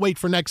I can't wait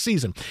for next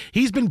season.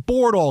 He's been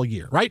bored all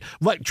year, right?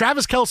 Like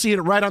Travis Kelce hit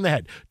it right on the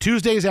head.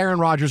 Tuesday's Aaron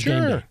Rodgers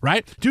game day,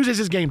 right? Tuesday's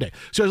his game day.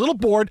 So he's a little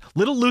bored,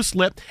 little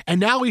loose-lipped, and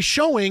now he's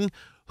showing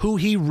who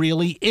he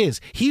really is.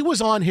 He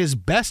was on his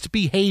best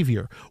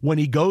behavior when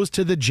he goes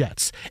to the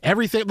Jets.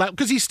 Everything,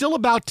 because he's still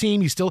about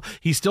team. He's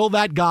still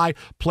that guy.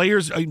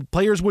 Players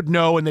would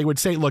know, and they would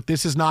say, look,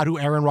 this is not who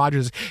Aaron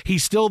Rodgers is.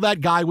 He's still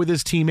that guy with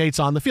his teammates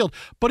on the field.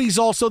 But he's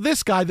also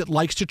this guy that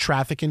likes to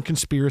traffic in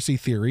conspiracy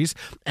theories,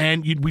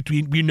 and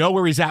we know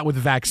where he's at with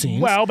the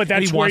vaccines. Well, but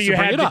that's where you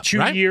had the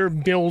 2-year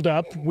right?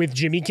 build-up with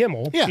Jimmy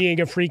Kimmel being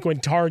a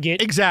frequent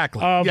target.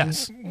 Exactly,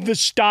 yes. The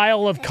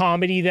style of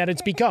comedy that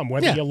it's become,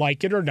 whether you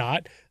like it or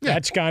not. Yeah.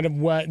 That's kind of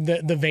what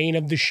the vein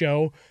of the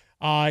show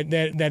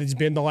that it's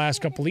been the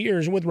last couple of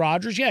years. With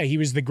Rodgers, he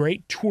was the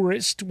great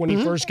tourist when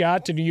he first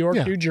got to New York,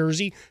 New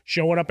Jersey,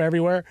 showing up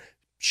everywhere,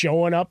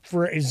 showing up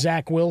for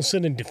Zach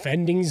Wilson and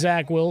defending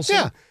Zach Wilson.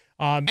 Yeah.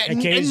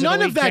 And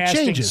none of that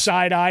changes.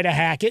 Side eye to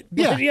Hackett.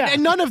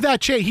 And none of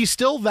that changes. He's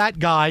still that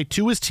guy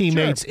to his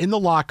teammates in the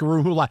locker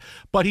room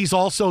but he's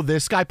also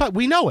this guy. But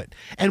we know it.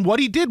 And what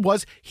he did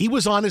was he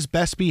was on his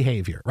best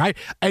behavior, right?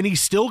 And he's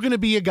still going to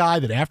be a guy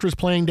that after his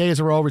playing days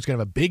are over, he's going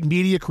to have a big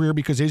media career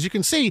because, as you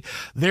can see,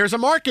 there's a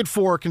market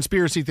for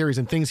conspiracy theories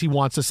and things he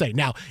wants to say.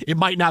 Now, it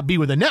might not be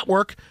with a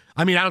network.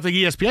 I mean, I don't think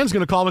ESPN's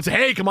going to call him and say,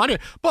 hey, come on in.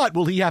 But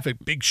will he have a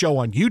big show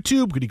on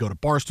YouTube? Could he go to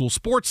Barstool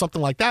Sports,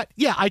 something like that?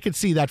 Yeah, I could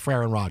see that for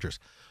Aaron Rodgers.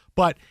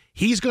 But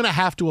he's going to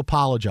have to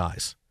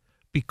apologize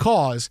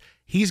because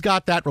he's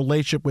got that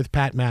relationship with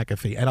Pat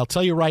McAfee. And I'll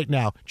tell you right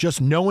now,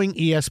 just knowing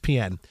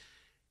ESPN,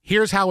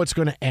 here's how it's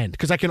going to end,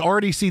 because I can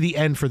already see the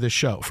end for this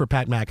show for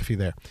Pat McAfee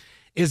there,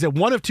 is that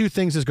one of two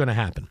things is going to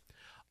happen.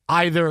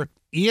 Either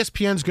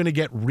ESPN's going to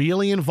get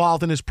really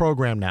involved in his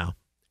program now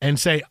and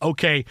say,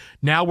 okay,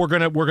 now we're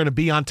gonna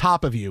be on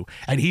top of you,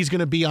 and he's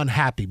gonna be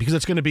unhappy because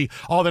it's gonna be,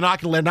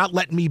 they're not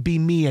letting me be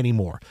me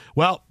anymore.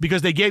 Well,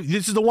 because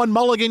this is the one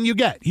mulligan you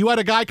get. You had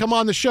a guy come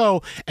on the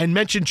show and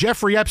mention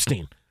Jeffrey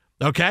Epstein.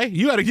 Okay,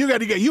 you had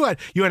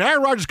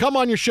Aaron Rodgers come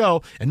on your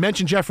show and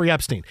mention Jeffrey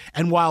Epstein.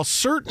 And while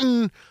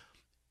certain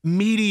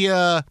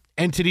media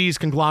entities,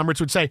 conglomerates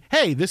would say,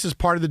 hey, this is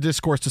part of the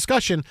discourse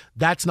discussion,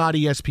 that's not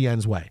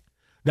ESPN's way.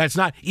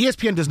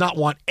 ESPN does not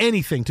want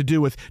anything to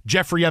do with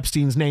Jeffrey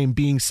Epstein's name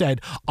being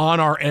said on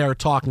our air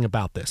talking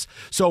about this.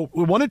 So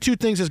one of two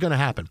things is going to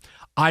happen.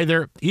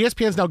 Either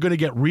ESPN's now going to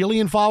get really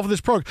involved with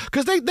this program,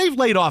 because they've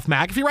laid off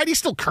McAfee, right? He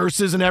still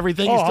curses and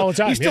everything. All the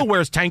time. He still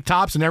wears tank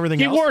tops and everything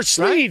else. He wore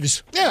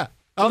sleeves. Right? Yeah.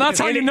 Well, that's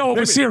how you know it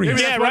was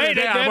serious. Yeah, right.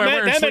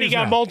 Then he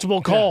got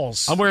multiple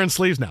calls. I'm wearing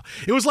sleeves now.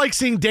 It was like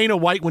seeing Dana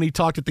White when he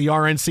talked at the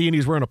RNC and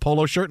he's wearing a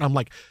polo shirt, and I'm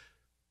like,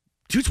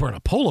 dude's wearing a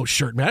polo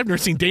shirt, man. I've never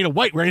seen Dana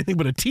White wear anything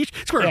but a t-shirt.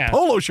 He's wearing a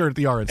polo shirt at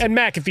the RNC. And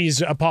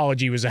McAfee's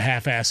apology was a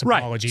half-ass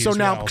apology. Right. So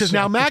now, because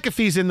now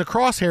McAfee's in the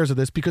crosshairs of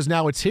this, because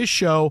now it's his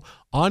show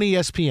on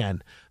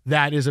ESPN.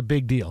 That is a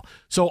big deal.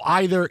 So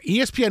either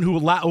ESPN,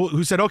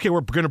 who said, okay, we're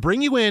going to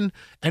bring you in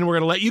and we're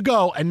going to let you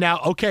go, and now,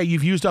 okay,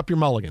 you've used up your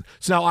mulligan.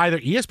 So now either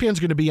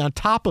ESPN's going to be on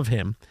top of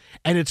him,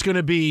 and it's going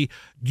to be,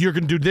 you're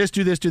going to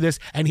do this,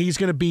 and he's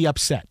going to be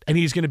upset. And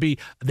he's going to be,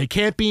 they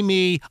can't be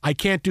me, I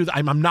can't do that,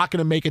 I'm not going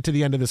to make it to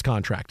the end of this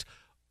contract.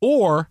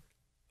 Or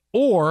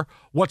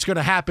what's going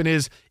to happen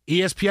is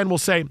ESPN will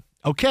say,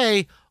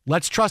 okay,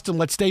 let's trust him,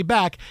 let's stay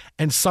back,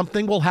 and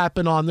something will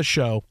happen on the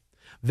show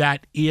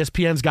that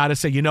ESPN's got to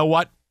say, you know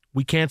what?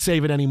 We can't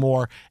save it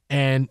anymore,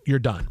 and you're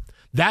done.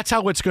 That's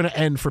how it's going to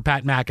end for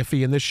Pat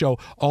McAfee in this show,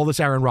 all this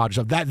Aaron Rodgers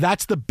stuff.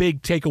 That's the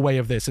big takeaway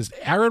of this, is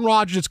Aaron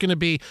Rodgers is going to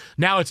be,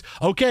 now it's,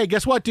 okay,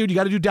 guess what, dude? You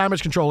got to do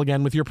damage control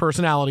again with your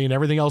personality and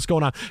everything else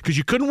going on, because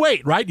you couldn't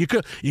wait, right? You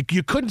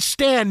couldn't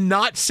stand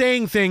not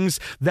saying things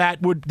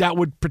that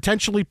would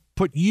potentially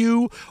put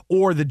you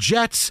or the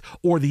Jets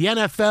or the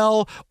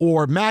NFL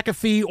or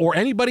McAfee or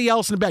anybody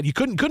else in the bed. You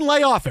couldn't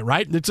lay off it,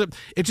 right? It's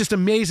just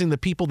amazing the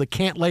people that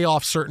can't lay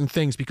off certain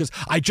things because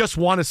I just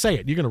want to say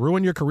it. You're going to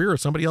ruin your career or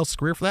somebody else's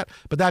career for that,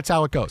 but that's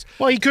how it goes.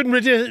 Well, he couldn't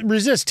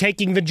resist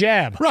taking the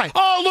jab. Right.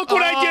 Oh, look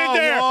what I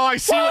did there. Oh, I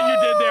see what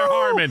you did there,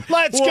 Harmon.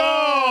 Let's go.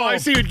 I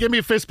see you. Give me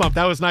a fist bump.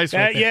 That was nice.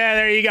 Right there. Yeah,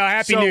 there you go.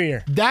 Happy New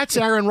Year. That's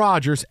Aaron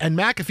Rodgers and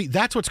McAfee.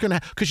 That's what's going to,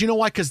 because you know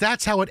why? Because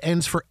that's how it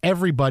ends for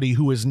everybody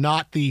who is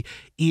not the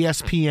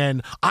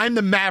ESPN. I'm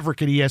the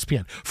Maverick at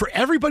ESPN. For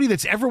everybody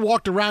that's ever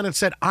walked around and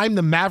said I'm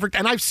the Maverick,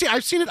 and I've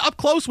seen it up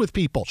close with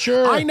people.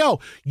 Sure, I know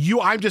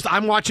you.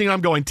 I'm watching.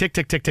 I'm going tick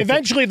tick tick tick.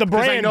 Eventually, the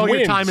brand I know wins.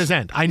 Your time is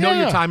end. I know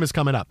your time is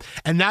coming up,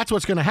 and that's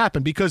what's going to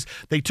happen because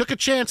they took a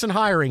chance in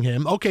hiring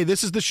him. Okay,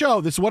 this is the show.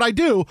 This is what I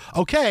do.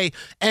 Okay,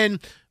 and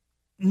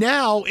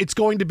now it's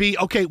going to be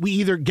okay. We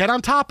either get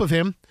on top of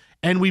him.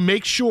 And we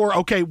make sure,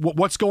 okay,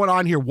 what's going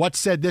on here? What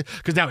said this?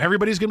 Because now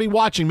everybody's going to be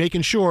watching,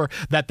 making sure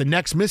that the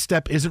next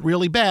misstep isn't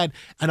really bad.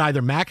 And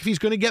either McAfee's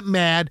going to get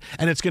mad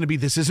and it's going to be,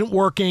 this isn't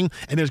working,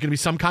 and there's going to be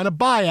some kind of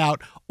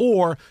buyout,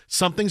 or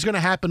something's going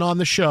to happen on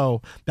the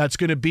show that's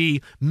going to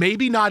be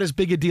maybe not as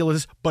big a deal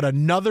as this, but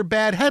another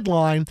bad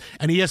headline,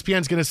 and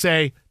ESPN's going to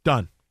say,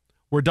 done.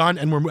 We're done,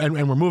 and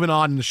we're moving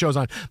on, and the show's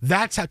on.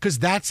 That's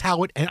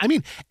how it. I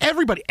mean,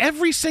 everybody,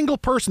 every single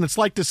person that's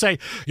like to say,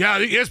 yeah,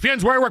 the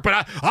ESPN's where I work,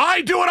 but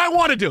I do what I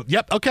want to do.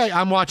 Yep, okay,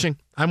 I'm watching.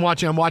 I'm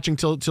watching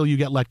till you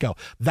get let go.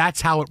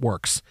 That's how it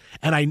works.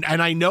 And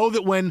I know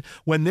that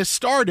when this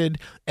started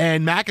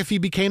and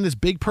McAfee became this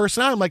big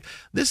personality, I'm like,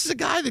 this is a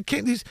guy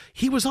that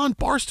he was on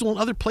Barstool and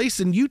other places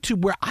and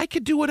YouTube where I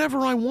could do whatever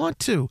I want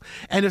to.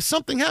 And if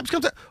something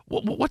happens,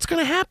 what's going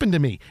to happen to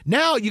me?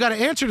 Now you got to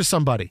answer to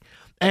somebody.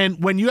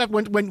 And when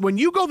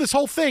you go this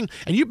whole thing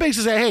and you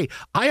basically say, hey,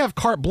 I have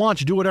carte blanche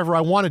to do whatever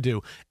I want to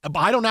do, but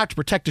I don't have to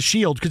protect the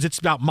Shield because it's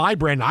about my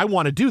brand. I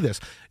want to do this.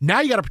 Now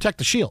you got to protect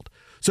the Shield.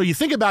 So you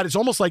think about it, it's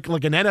almost like an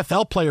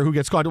NFL player who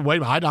gets caught.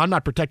 Wait, I'm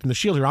not protecting the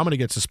Shield here. I'm going to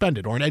get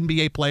suspended. Or an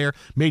NBA player,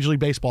 Major League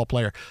Baseball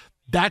player.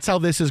 That's how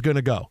this is going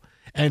to go.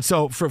 And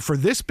so for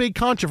this big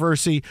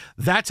controversy,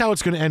 that's how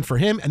it's going to end for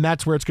him, and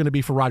that's where it's going to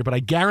be for Rodgers. But I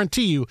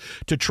guarantee you,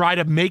 to try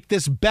to make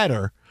this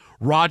better,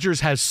 Rodgers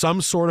has some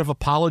sort of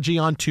apology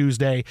on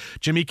Tuesday.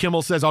 Jimmy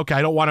Kimmel says,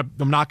 okay,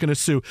 I'm not going to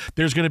sue.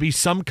 There's going to be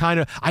some kind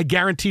of, I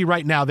guarantee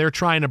right now they're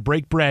trying to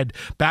break bread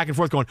back and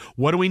forth going,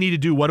 what do we need to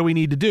do? What do we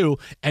need to do?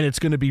 And it's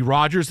going to be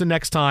Rodgers the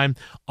next time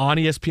on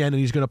ESPN, and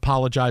he's going to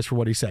apologize for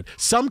what he said.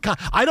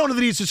 I don't know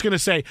that he's just going to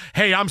say,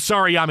 hey, I'm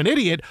sorry, I'm an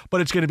idiot,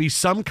 but it's going to be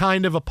some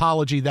kind of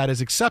apology that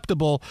is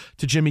acceptable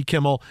to Jimmy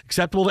Kimmel,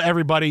 acceptable to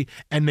everybody,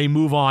 and they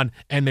move on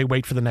and they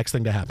wait for the next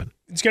thing to happen.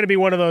 It's going to be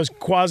one of those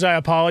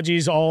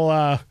quasi-apologies,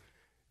 all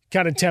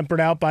kind of tempered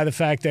out by the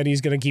fact that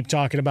he's going to keep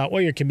talking about, well,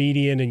 you're a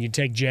comedian and you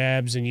take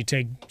jabs and you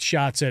take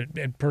shots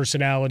at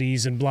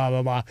personalities and blah,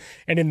 blah, blah.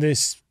 And in the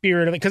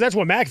spirit of it, because that's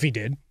what McAfee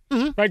did,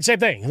 right? Same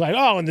thing. Like,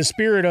 oh, in the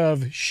spirit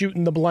of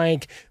shooting the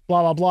blank,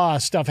 blah, blah, blah,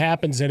 stuff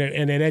happens and it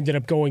ended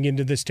up going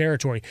into this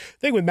territory. The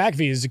thing with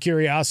McAfee is the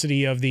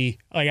curiosity of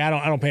I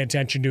don't pay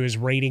attention to his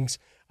ratings.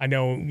 I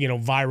know,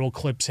 viral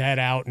clips head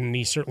out and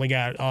he certainly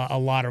got a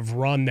lot of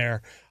run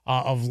there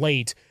of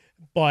late.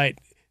 But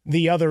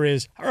the other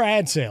is our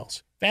ad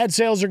sales. If ad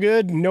sales are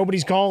good,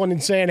 nobody's calling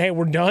and saying, hey,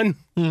 we're done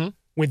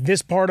with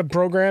this part of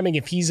programming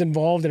if he's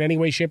involved in any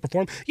way, shape, or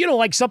form.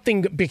 Like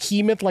something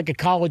behemoth like a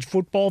college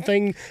football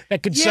thing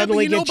that could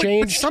suddenly get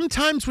changed. But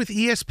sometimes with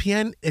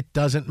ESPN, it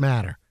doesn't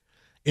matter.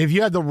 If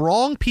you have the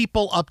wrong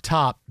people up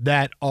top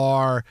that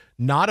are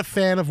not a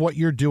fan of what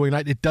you're doing,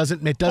 it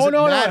doesn't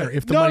matter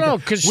if the money.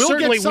 Because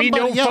certainly we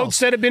know folks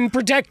that have been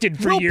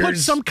protected for years.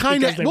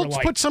 We'll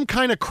put some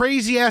kind of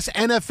crazy ass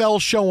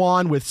NFL show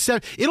on with.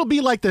 It'll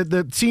be like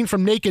the scene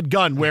from Naked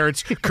Gun where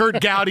it's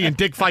Kurt Gowdy and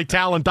Dick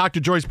Vitale and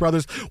Dr. Joyce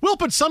Brothers. We'll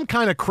put some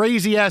kind of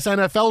crazy ass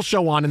NFL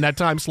show on in that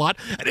time slot,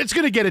 and it's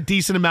going to get a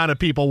decent amount of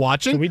people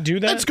watching. Can we do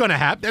that? That's going to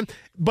happen.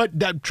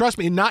 But trust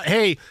me,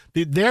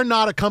 they're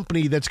not a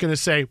company that's going to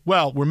say,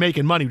 well, we're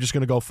making money, we're just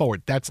going to go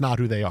forward. That's not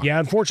who they are. Yeah,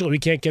 unfortunately, we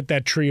can't get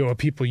that trio of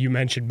people you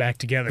mentioned back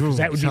together because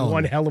that would be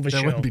one hell of a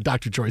show. That would be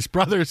Dr. Joyce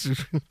Brothers,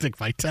 Dick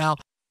Vitale.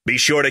 Be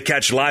sure to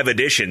catch live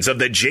editions of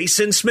The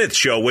Jason Smith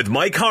Show with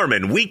Mike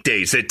Harmon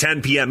weekdays at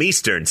 10 p.m.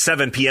 Eastern,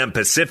 7 p.m.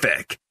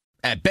 Pacific.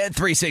 At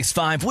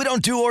Bet365, we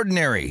don't do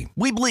ordinary.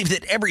 We believe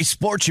that every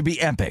sport should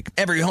be epic.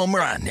 Every home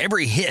run,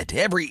 every hit,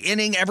 every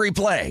inning, every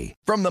play.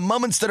 From the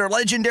moments that are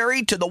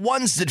legendary to the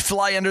ones that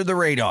fly under the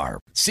radar.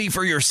 See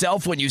for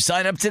yourself when you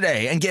sign up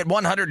today and get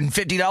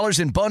 $150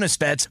 in bonus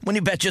bets when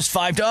you bet just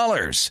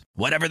 $5.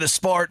 Whatever the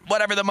sport,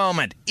 whatever the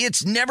moment,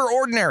 it's never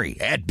ordinary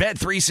at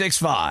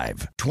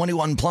Bet365.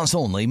 21 plus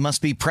only.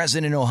 Must be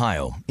present in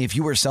Ohio. If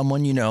you or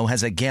someone you know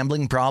has a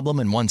gambling problem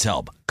and wants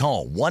help,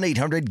 call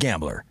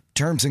 1-800-GAMBLER.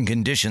 Terms and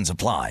conditions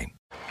apply.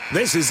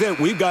 This is it.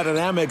 We've got an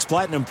Amex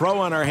Platinum Pro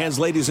on our hands,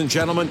 ladies and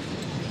gentlemen.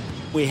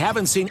 We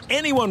haven't seen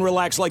anyone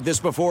relax like this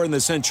before in the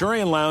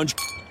Centurion Lounge.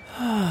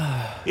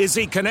 Is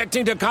he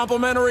connecting to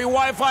complimentary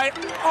Wi-Fi?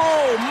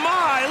 Oh,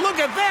 my. Look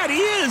at that.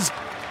 He is.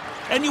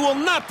 And you will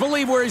not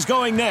believe where he's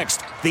going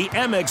next. The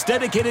Amex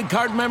dedicated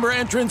card member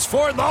entrance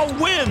for the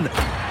win.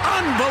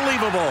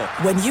 Unbelievable.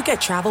 When you get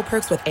travel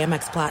perks with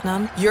Amex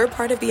Platinum, you're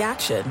part of the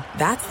action.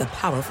 That's the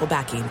powerful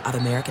backing of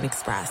American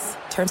Express.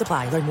 Terms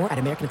apply. Learn more at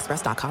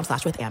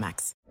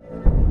americanexpress.com/withAmex.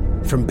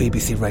 From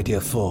BBC Radio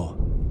 4,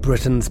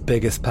 Britain's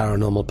biggest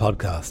paranormal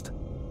podcast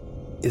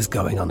is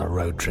going on a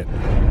road trip.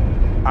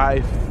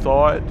 I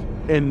thought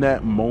in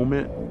that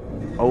moment,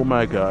 oh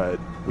my God,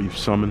 we've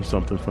summoned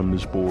something from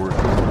this board.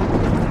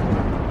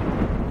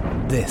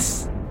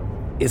 This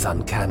is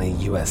Uncanny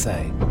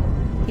USA.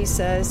 He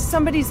says,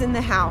 somebody's in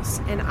the house,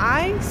 and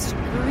I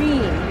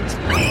screamed.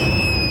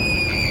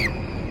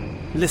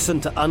 Listen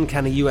to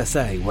Uncanny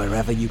USA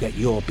wherever you get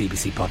your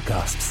BBC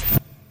podcasts,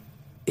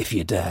 if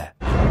you dare.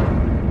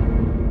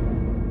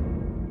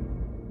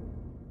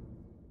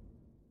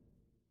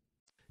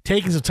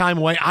 Taking some time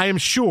away, I am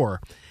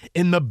sure,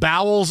 in the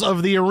bowels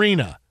of the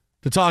arena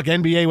to talk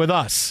NBA with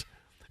us.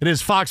 It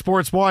is Fox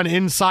Sports 1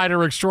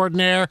 insider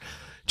extraordinaire.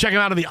 Check him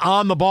out on the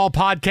On the Ball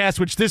podcast,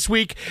 which this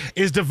week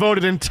is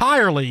devoted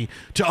entirely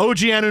to OG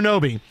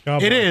Anunoby.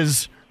 It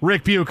is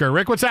Rick Bucher.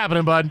 Rick, what's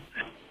happening, bud?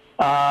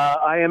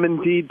 I am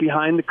indeed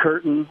behind the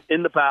curtain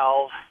in the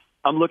bowels.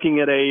 I'm looking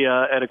at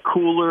a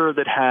cooler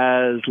that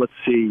has, let's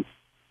see,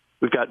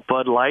 we've got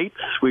Bud Lights,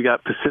 we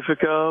got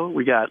Pacifico,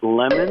 we got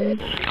lemons,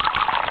 we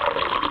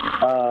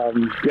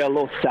got a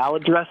little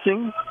salad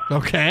dressing.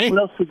 Okay. What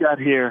else we got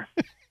here?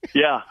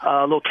 Yeah,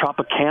 a little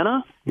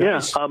Tropicana.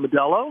 Nice. Yeah,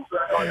 Modelo.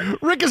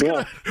 Rick is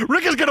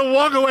gonna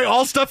walk away,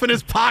 all stuff in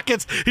his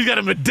pockets. He's got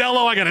a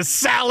Modelo. I got a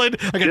salad.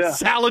 I got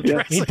salad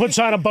dressing. He puts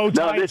on a bow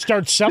tie and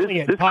starts selling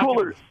it.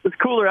 This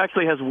cooler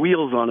actually has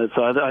wheels on it,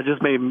 so I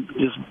just made him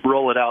just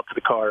roll it out to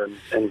the car and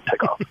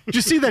take off. Did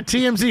you see that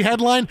TMZ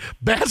headline?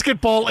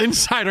 Basketball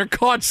insider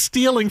caught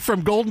stealing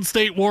from Golden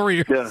State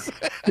Warriors.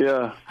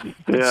 Yeah.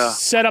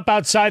 Set up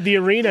outside the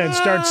arena and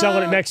start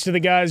selling it next to the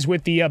guys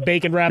with the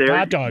bacon-wrapped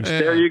hot dogs.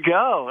 There you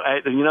go.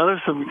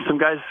 There's some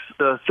guys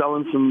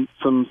selling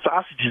some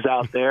sausages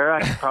out there.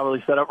 I could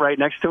probably set up right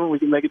next to them. We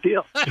can make a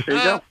deal. There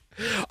you go.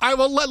 All right,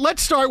 well,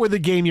 let's start with the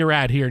game you're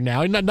at here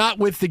now. Not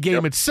with the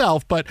game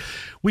itself, but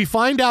we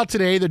find out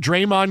today that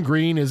Draymond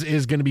Green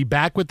is going to be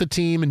back with the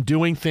team and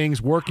doing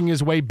things, working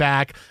his way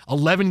back.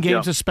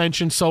 11-game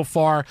suspension so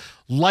far,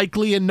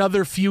 likely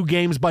another few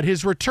games, but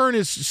his return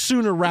is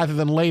sooner rather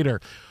than later.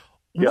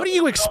 What do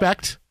you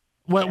expect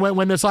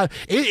when this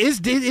is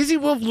he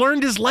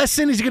learned his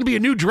lesson? Is he going to be a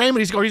new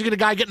Draymond, or he's going to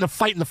guy get in a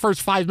fight in the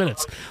first 5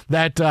 minutes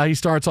that he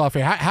starts off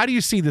here? How do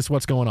you see this?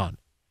 What's going on?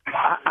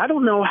 I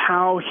don't know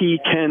how he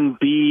can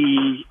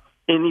be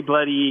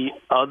anybody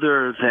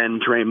other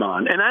than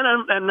Draymond, and I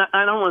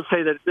don't want to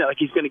say that like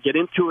he's going to get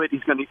into it.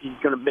 He's going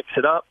to mix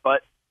it up,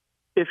 but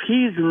if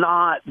he's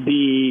not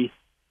there's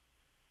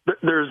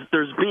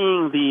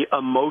being the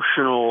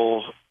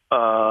emotional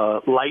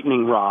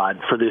lightning rod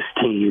for this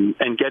team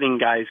and getting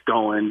guys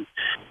going,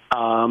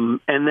 and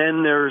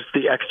then there's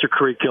the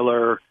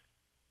extracurricular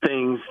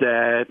things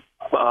that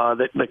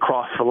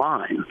cross the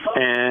line,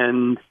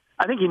 and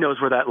I think he knows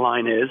where that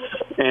line is,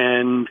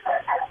 and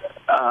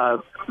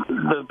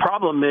the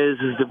problem is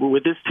that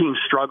with this team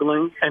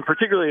struggling, and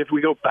particularly if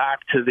we go back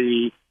to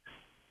the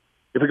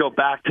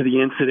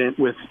incident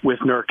with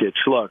Nurkic.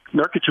 Look,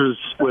 Nurkic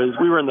was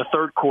we were in the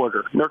third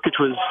quarter. Nurkic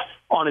was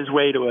on his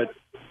way to a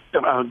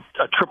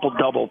triple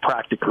double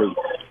practically.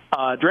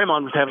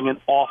 Draymond was having an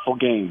awful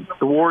game.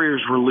 The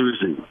Warriors were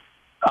losing,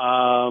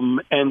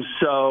 and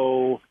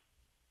so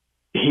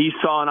he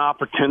saw an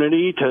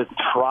opportunity to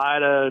try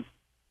to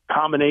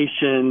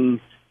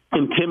combination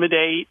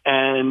intimidate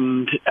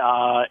and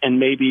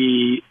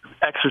maybe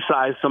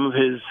exercise some of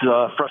his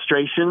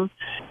frustration,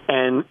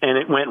 and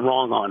it went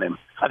wrong on him.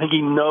 I think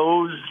he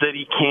knows that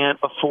he can't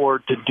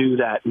afford to do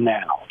that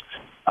now.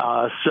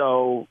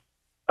 So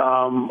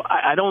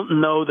I don't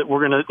know that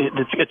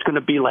it's gonna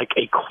be like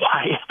a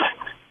quiet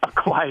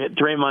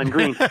Draymond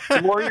Green.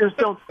 The Warriors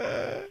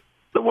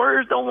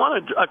don't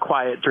want a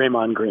quiet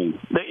Draymond Green.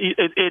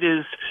 It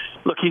is,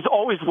 look, he's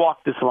always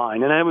walked this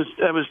line, and I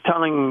was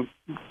telling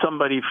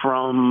somebody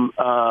from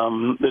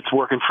that's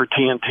working for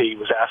TNT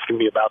was asking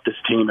me about this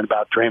team and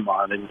about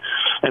Draymond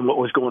and what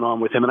was going on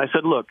with him, and I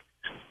said, look,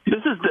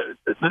 this is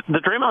the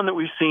Draymond that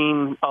we've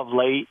seen of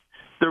late.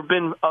 There have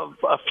been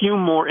a few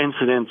more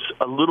incidents,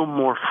 a little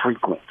more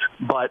frequent,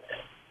 but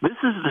this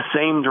is the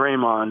same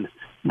Draymond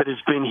that has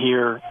been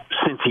here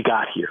since he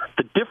got here.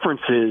 The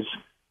difference is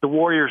the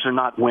Warriors are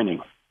not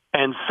winning.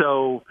 And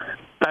so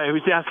he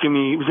was asking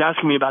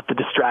me about the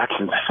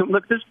distractions.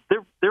 Look,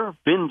 there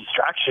have been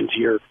distractions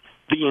here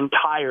the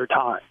entire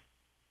time.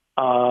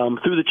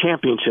 Through the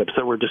championships,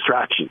 there were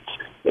distractions.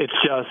 It's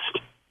just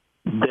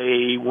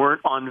they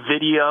weren't on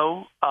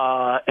video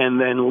and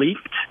then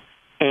leaked,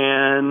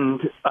 and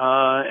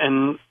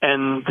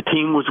the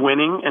team was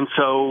winning. And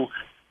so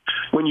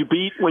when you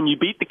beat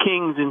the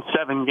Kings in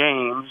 7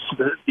 games,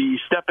 the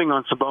stepping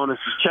on Sabonis'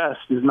 chest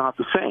is not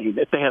the same.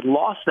 If they had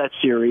lost that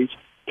series,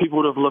 people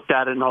would have looked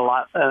at it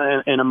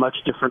in a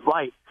much different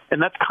light,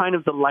 and that's kind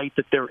of the light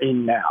that they're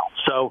in now.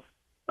 So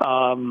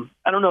I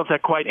don't know if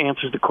that quite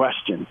answers the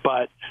question,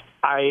 but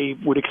I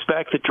would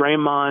expect that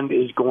Draymond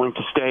is going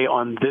to stay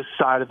on this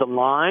side of the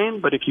line.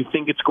 But if you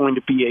think it's going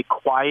to be a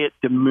quiet,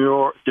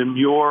 demure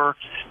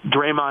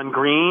Draymond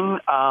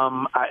Green,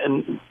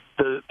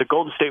 the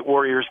Golden State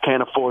Warriors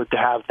can't afford to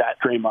have that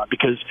Draymond,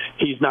 because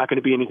he's not going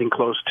to be anything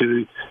close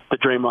to the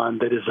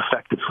Draymond that is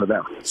effective for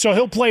them. So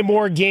he'll play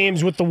more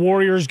games with the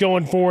Warriors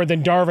going forward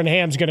than Darvin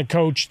Ham's going to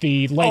coach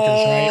the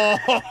Lakers,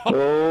 right?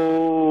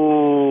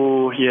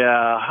 Oh,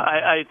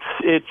 yeah.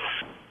 It's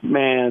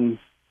man.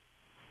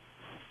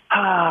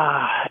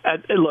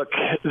 Look,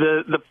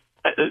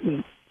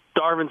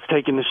 Darvin's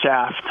taking the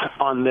shaft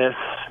on this,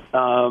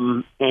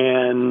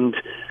 and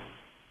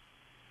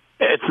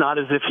it's not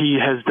as if he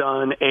has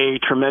done a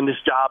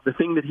tremendous job. The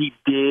thing that he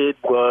did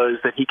was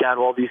that he got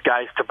all these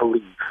guys to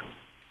believe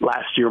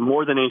last year,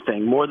 more than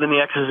anything, more than the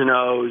X's and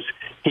O's.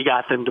 He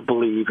got them to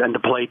believe and to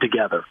play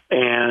together,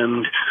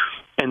 and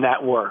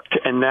that worked.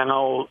 And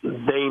now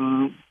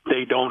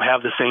they don't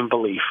have the same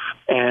belief,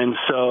 and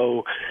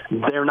so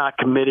they're not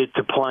committed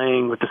to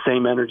playing with the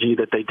same energy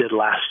that they did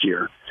last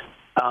year.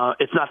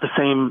 It's not the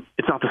same.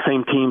 It's not the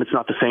same team. It's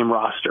not the same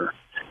roster.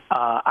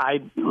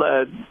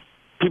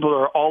 People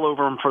are all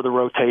over him for the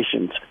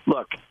rotations.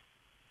 Look,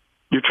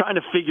 you're trying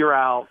to figure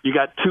out, you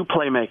got 2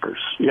 playmakers.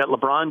 You got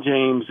LeBron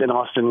James and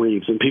Austin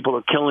Reeves, and people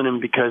are killing him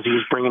because he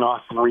was bringing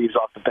Austin Reeves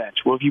off the bench.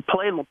 Well, if you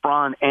play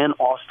LeBron and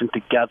Austin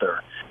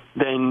together,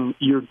 then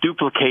you're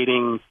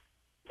duplicating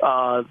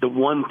the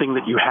one thing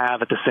that you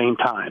have at the same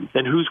time.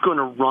 And who's going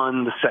to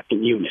run the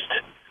second unit?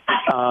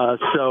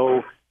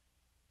 So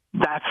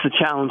that's the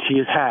challenge he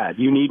has had.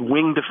 You need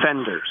wing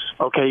defenders.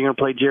 Okay, you're going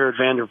to play Jared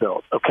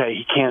Vanderbilt. Okay,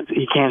 he can't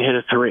hit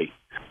a three.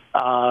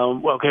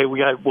 Okay,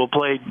 we'll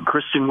play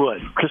Christian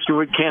Wood. Christian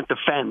Wood can't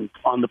defend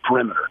on the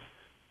perimeter.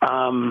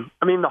 The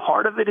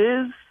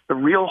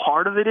real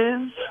heart of it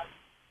is,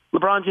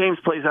 LeBron James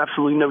plays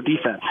absolutely no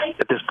defense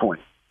at this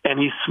point. And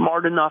he's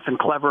smart enough and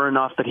clever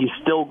enough that he's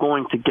still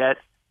going to get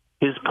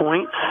his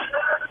points,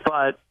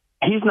 but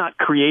he's not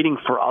creating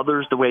for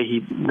others the way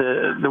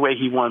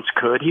he once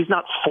could. He's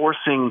not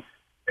forcing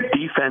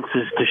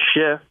defenses to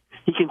shift.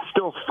 He can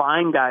still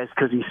find guys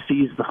because he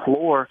sees the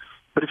floor.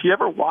 But if you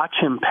ever watch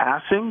him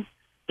passing,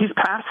 he's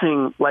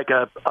passing like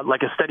a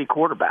steady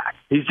quarterback.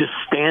 He's just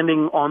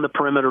standing on the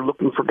perimeter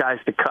looking for guys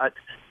to cut,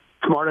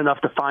 smart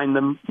enough to find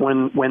them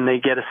when they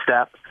get a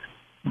step.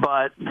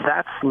 But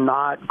that's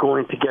not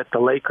going to get the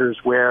Lakers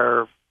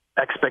where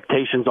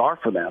expectations are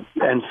for them.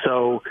 And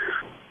so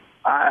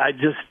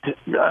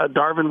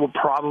Darvin will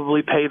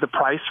probably pay the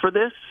price for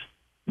this,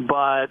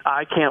 but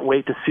I can't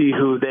wait to see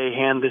who they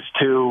hand this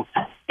to,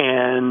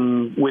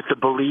 and with the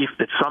belief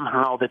that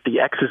somehow that the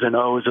X's and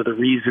O's are the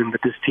reason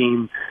that this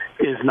team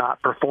is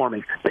not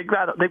performing. They've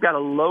got a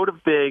load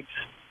of bigs,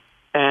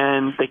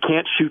 and they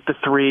can't shoot the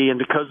three, and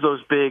because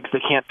those bigs,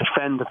 they can't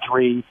defend the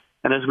three.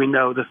 And as we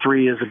know, the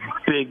three is a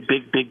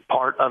big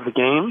part of the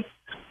game,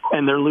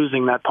 and they're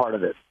losing that part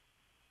of it.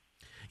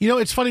 You know,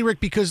 it's funny, Rick,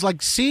 because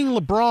like seeing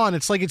LeBron,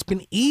 it's like it's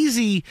been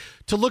easy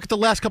to look at the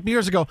last couple of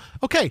years and go,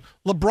 okay,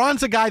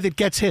 LeBron's a guy that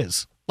gets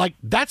his. Like,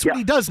 that's what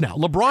he does now.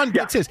 LeBron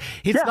gets his.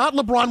 It's not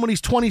LeBron when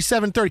he's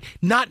 27, 30,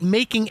 not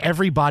making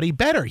everybody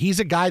better. He's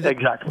a guy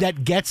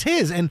that gets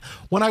his. And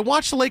when I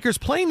watch the Lakers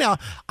play now,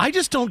 I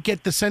just don't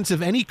get the sense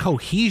of any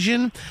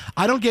cohesion.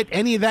 I don't get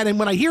any of that. And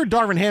when I hear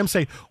Darvin Ham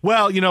say,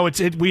 well, you know,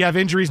 we have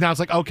injuries now, it's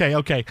like,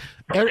 okay.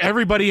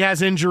 Everybody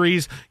has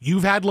injuries.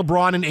 You've had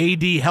LeBron and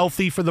AD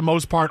healthy for the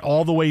most part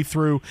all the way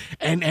through.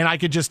 And I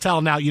could just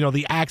tell now, you know,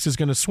 the axe is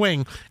going to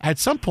swing at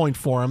some point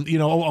for him. You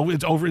know,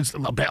 it's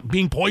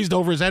being poised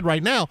over his head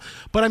right now.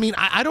 But I mean,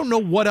 I don't know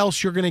what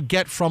else you're going to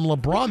get from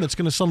LeBron that's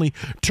going to suddenly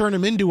turn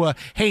him into a,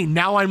 hey,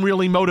 now I'm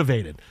really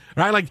motivated.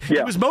 Right? Like,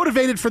 he was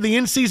motivated for the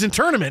in-season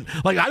tournament.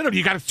 Like, I don't know,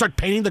 you got to start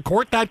painting the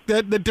court that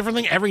different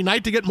thing every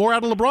night to get more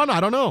out of LeBron? I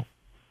don't know.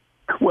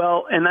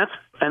 Well, and that's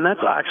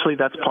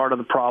part of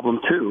the problem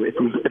too,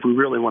 if we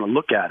really want to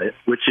look at it,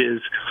 which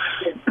is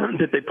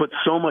that they put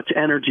so much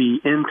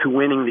energy into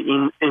winning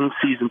the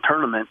in-season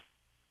tournament,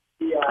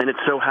 and it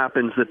so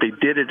happens that they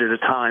did it at a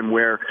time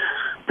where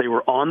they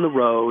were on the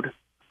road,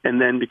 and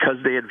then because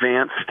they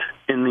advanced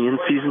in the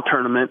in-season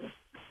tournament,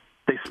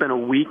 they spent a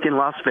week in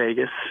Las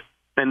Vegas,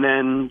 and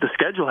then the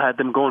schedule had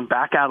them going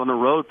back out on the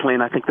road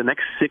playing, I think, the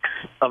next 6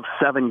 of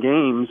 7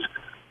 games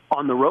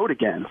on the road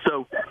again.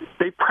 So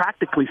they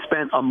practically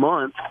spent a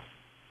month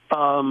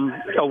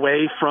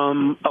away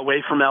from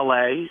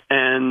LA,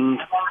 and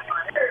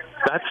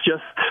that's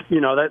just,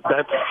 you know,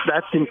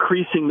 that's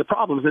increasing the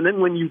problems. And then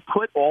when you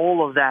put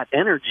all of that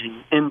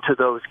energy into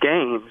those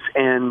games,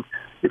 and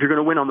if you're going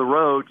to win on the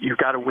road, you've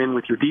got to win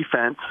with your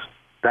defense.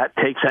 That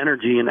takes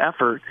energy and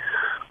effort.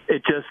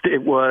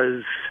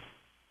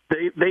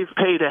 They've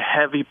paid a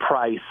heavy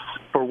price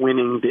for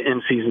winning the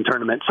in-season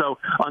tournament. So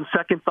on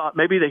second thought,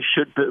 maybe they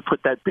should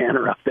put that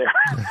banner up there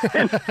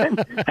and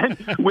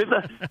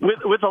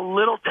with a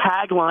little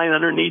tagline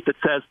underneath that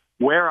says,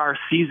 where our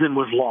season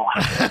was lost.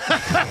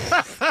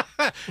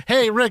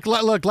 Hey, Rick,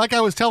 look, like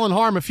I was telling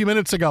Harm a few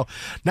minutes ago,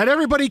 not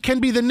everybody can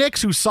be the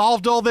Knicks who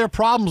solved all their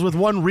problems with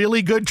one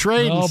really good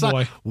trade. Oh,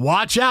 boy.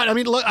 Watch out. I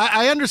mean, look,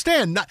 I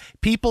understand.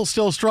 People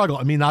still struggle.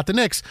 I mean, not the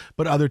Knicks,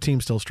 but other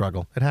teams still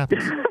struggle. It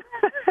happens.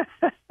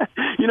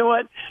 You know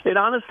what?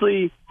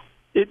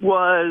 It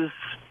was,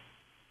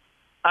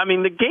 I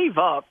mean, they gave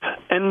up,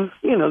 and,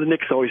 you know, the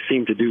Knicks always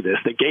seem to do this.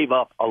 They gave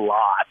up a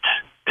lot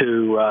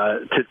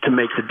to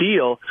make the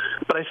deal,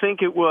 but I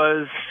think it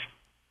was,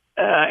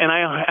 and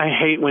I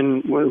hate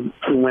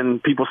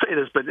when people say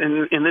this, but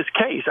in this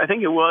case, I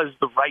think it was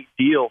the right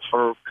deal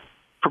for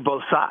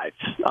both sides.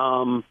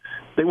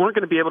 They weren't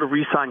going to be able to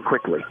re-sign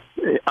quickly.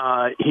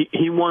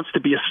 He wants to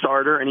be a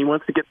starter, and he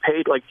wants to get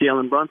paid like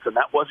Jalen Brunson.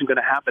 That wasn't going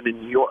to happen in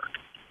New York.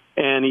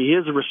 And he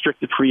is a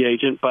restricted free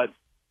agent, but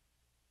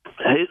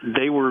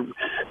they were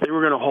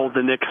going to hold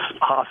the Knicks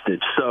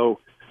hostage. So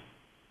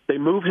they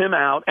moved him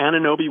out.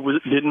 Anunoby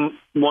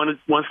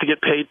wants to get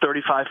paid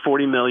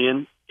 $35-40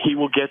 million. He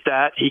will get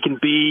that. He can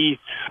be.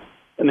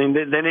 I mean,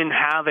 they didn't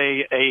have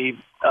a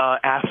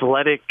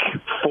athletic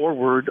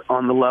forward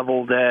on the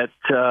level that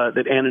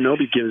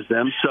Anunoby gives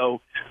them. So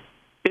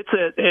it's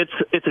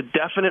a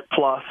definite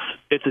plus.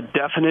 It's a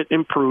definite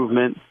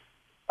improvement.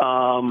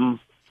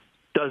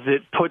 Does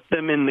it put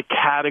them in the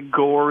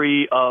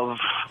category of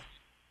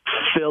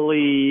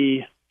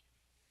Philly,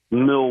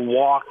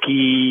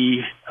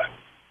 Milwaukee,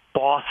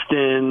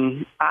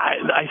 Boston?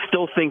 I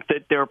still think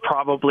that they're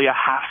probably a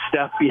half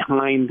step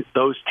behind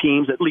those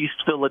teams, at least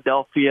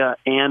Philadelphia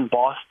and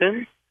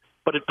Boston.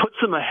 But it puts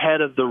them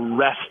ahead of the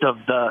rest of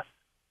the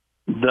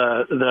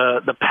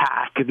the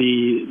pack,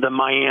 the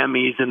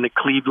Miamis and the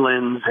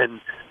Clevelands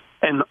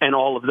and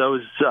all of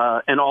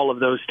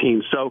those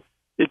teams. So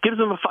it gives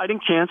them a fighting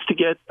chance to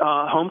get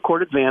home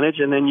court advantage,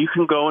 and then you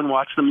can go and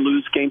watch them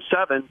lose Game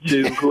 7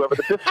 to whoever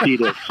the fifth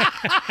seed is.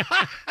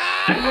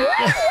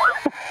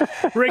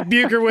 Rick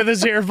Bucher with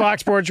us here,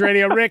 Fox Sports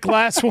Radio. Rick,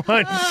 last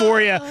one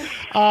for you.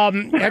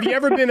 Have you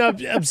ever been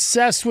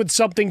obsessed with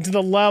something to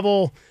the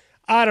level,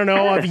 I don't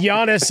know, of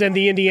Giannis and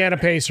the Indiana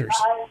Pacers?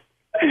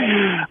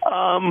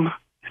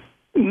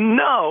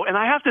 No, and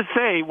I have to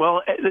say,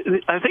 well,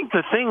 I think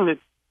the thing that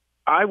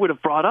I would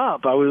have brought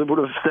up, I would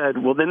have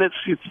said, well, then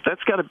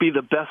that's got to be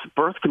the best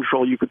birth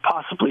control you could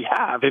possibly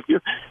have.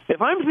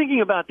 If I'm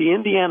thinking about the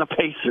Indiana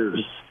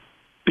Pacers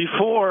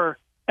before,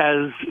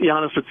 as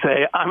Giannis would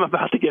say, I'm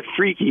about to get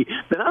freaky,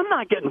 then I'm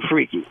not getting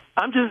freaky.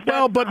 I'm just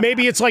but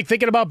maybe it's like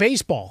thinking about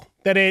baseball,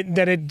 that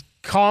it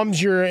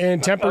calms your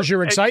and tempers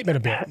your excitement a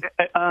bit.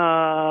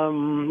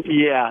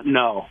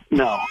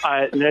 No.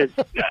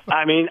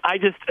 I mean,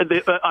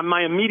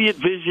 my immediate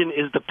vision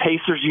is the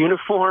Pacers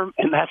uniform,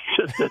 and that's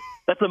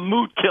a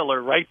mood killer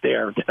right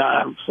there.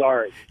 I'm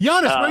sorry.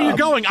 Giannis, where are you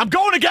going? I'm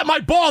going to get my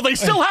ball. They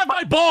still have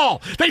my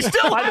ball. They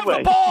still have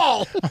the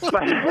ball.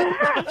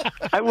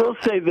 I will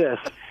say this.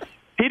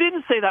 He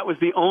didn't say that was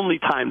the only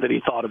time that he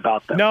thought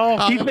about them. No.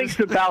 He thinks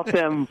about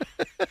them.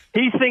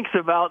 He thinks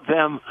about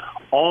them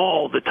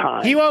all the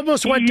time. He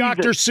almost went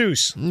Dr.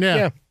 Seuss.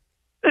 Yeah.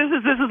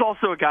 This is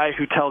also a guy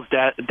who tells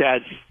dad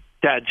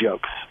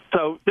jokes.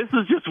 So this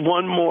is just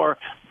one more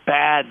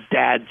bad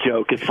dad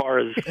joke as far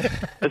as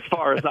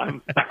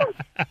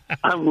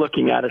I'm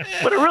looking at it.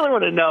 What I really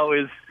want to know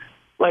is,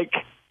 like,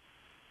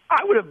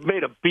 I would have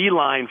made a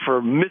beeline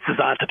for Mrs.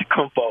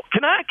 Antetokounmpo.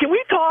 Can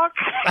we talk?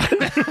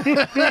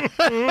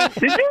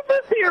 Did you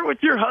just hear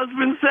what your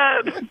husband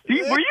said?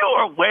 Were you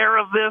aware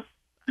of this?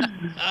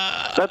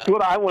 That's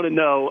what I want to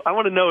know. I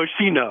want to know if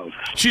she knows.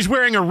 She's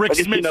wearing a Rick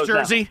Smith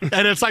jersey,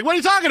 and it's like, what are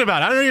you talking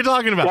about? I don't know what you're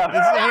talking about.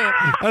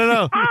 I don't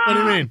know. What do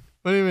you mean?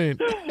 What do you mean?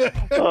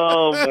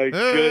 Oh,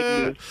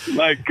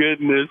 my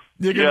goodness.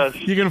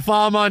 You can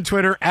follow him on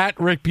Twitter at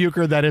Rick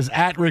Bucher. That is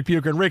at Rick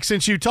Bucher. And Rick,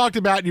 since you talked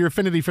about your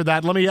affinity for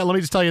that, let me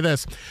just tell you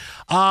this.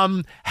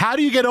 How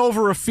do you get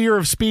over a fear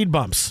of speed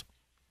bumps?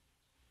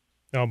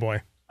 Oh,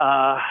 boy.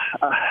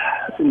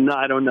 No,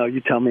 I don't know.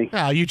 You tell me.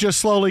 You just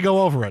slowly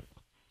go over it.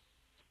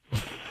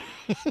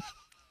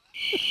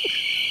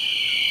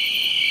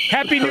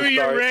 Happy New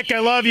Year, Rick. I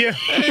love you.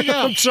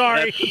 I'm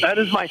sorry. That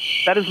is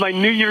my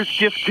New Year's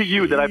gift to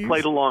you that I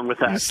played along with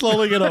that. You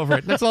slowly get over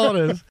it. That's all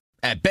it is.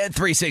 At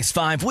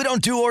Bet365, we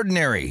don't do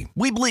ordinary.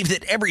 We believe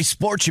that every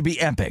sport should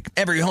be epic.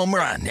 Every home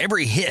run,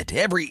 every hit,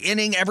 every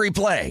inning, every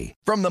play.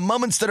 From the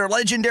moments that are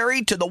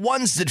legendary to the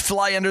ones that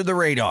fly under the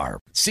radar.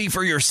 See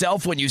for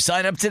yourself when you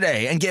sign up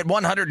today and get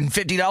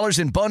 $150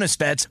 in bonus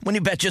bets when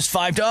you bet just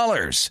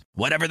 $5.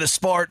 Whatever the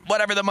sport,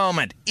 whatever the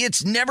moment,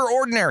 it's never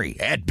ordinary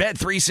at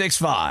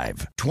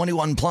Bet365.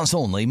 21 plus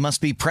only.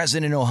 Must be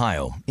present in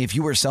Ohio. If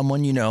you or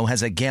someone you know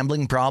has a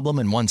gambling problem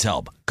and wants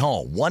help,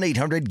 call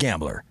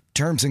 1-800-GAMBLER.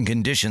 Terms and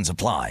conditions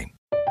apply.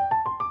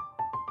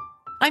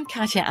 I'm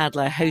Katya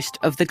Adler, host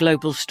of The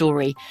Global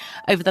Story.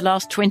 Over the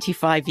last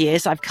 25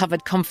 years, I've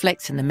covered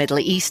conflicts in the Middle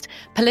East,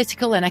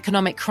 political and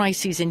economic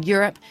crises in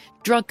Europe,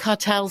 drug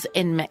cartels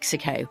in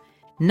Mexico.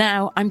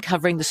 Now I'm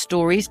covering the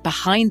stories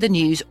behind the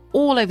news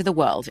all over the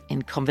world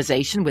in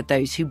conversation with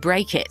those who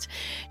break it.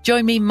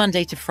 Join me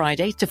Monday to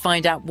Friday to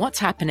find out what's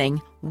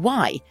happening,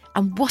 why,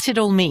 and what it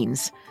all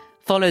means.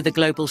 Follow The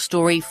Global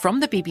Story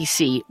from the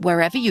BBC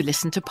wherever you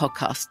listen to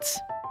podcasts.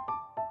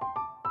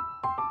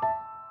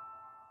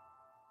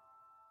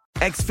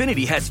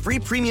 Xfinity has free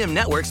premium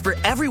networks for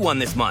everyone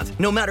this month,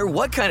 no matter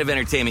what kind of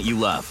entertainment you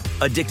love.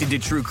 Addicted to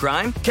true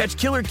crime? Catch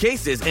killer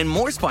cases and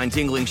more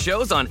spine-tingling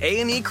shows on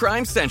A&E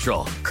Crime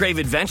Central. Crave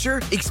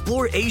adventure?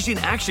 Explore Asian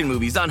action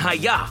movies on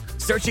Hi-Ya.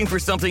 Searching for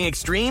something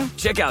extreme?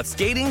 Check out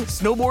skating,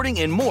 snowboarding,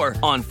 and more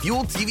on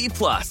Fuel TV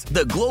Plus,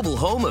 the global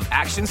home of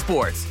action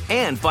sports.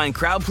 And find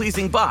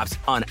crowd-pleasing bops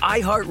on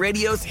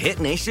iHeartRadio's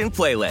Hit Nation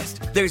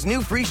playlist. There's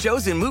new free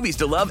shows and movies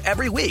to love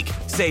every week.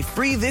 Say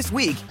free this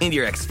week in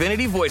your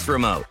Xfinity voice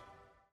remote.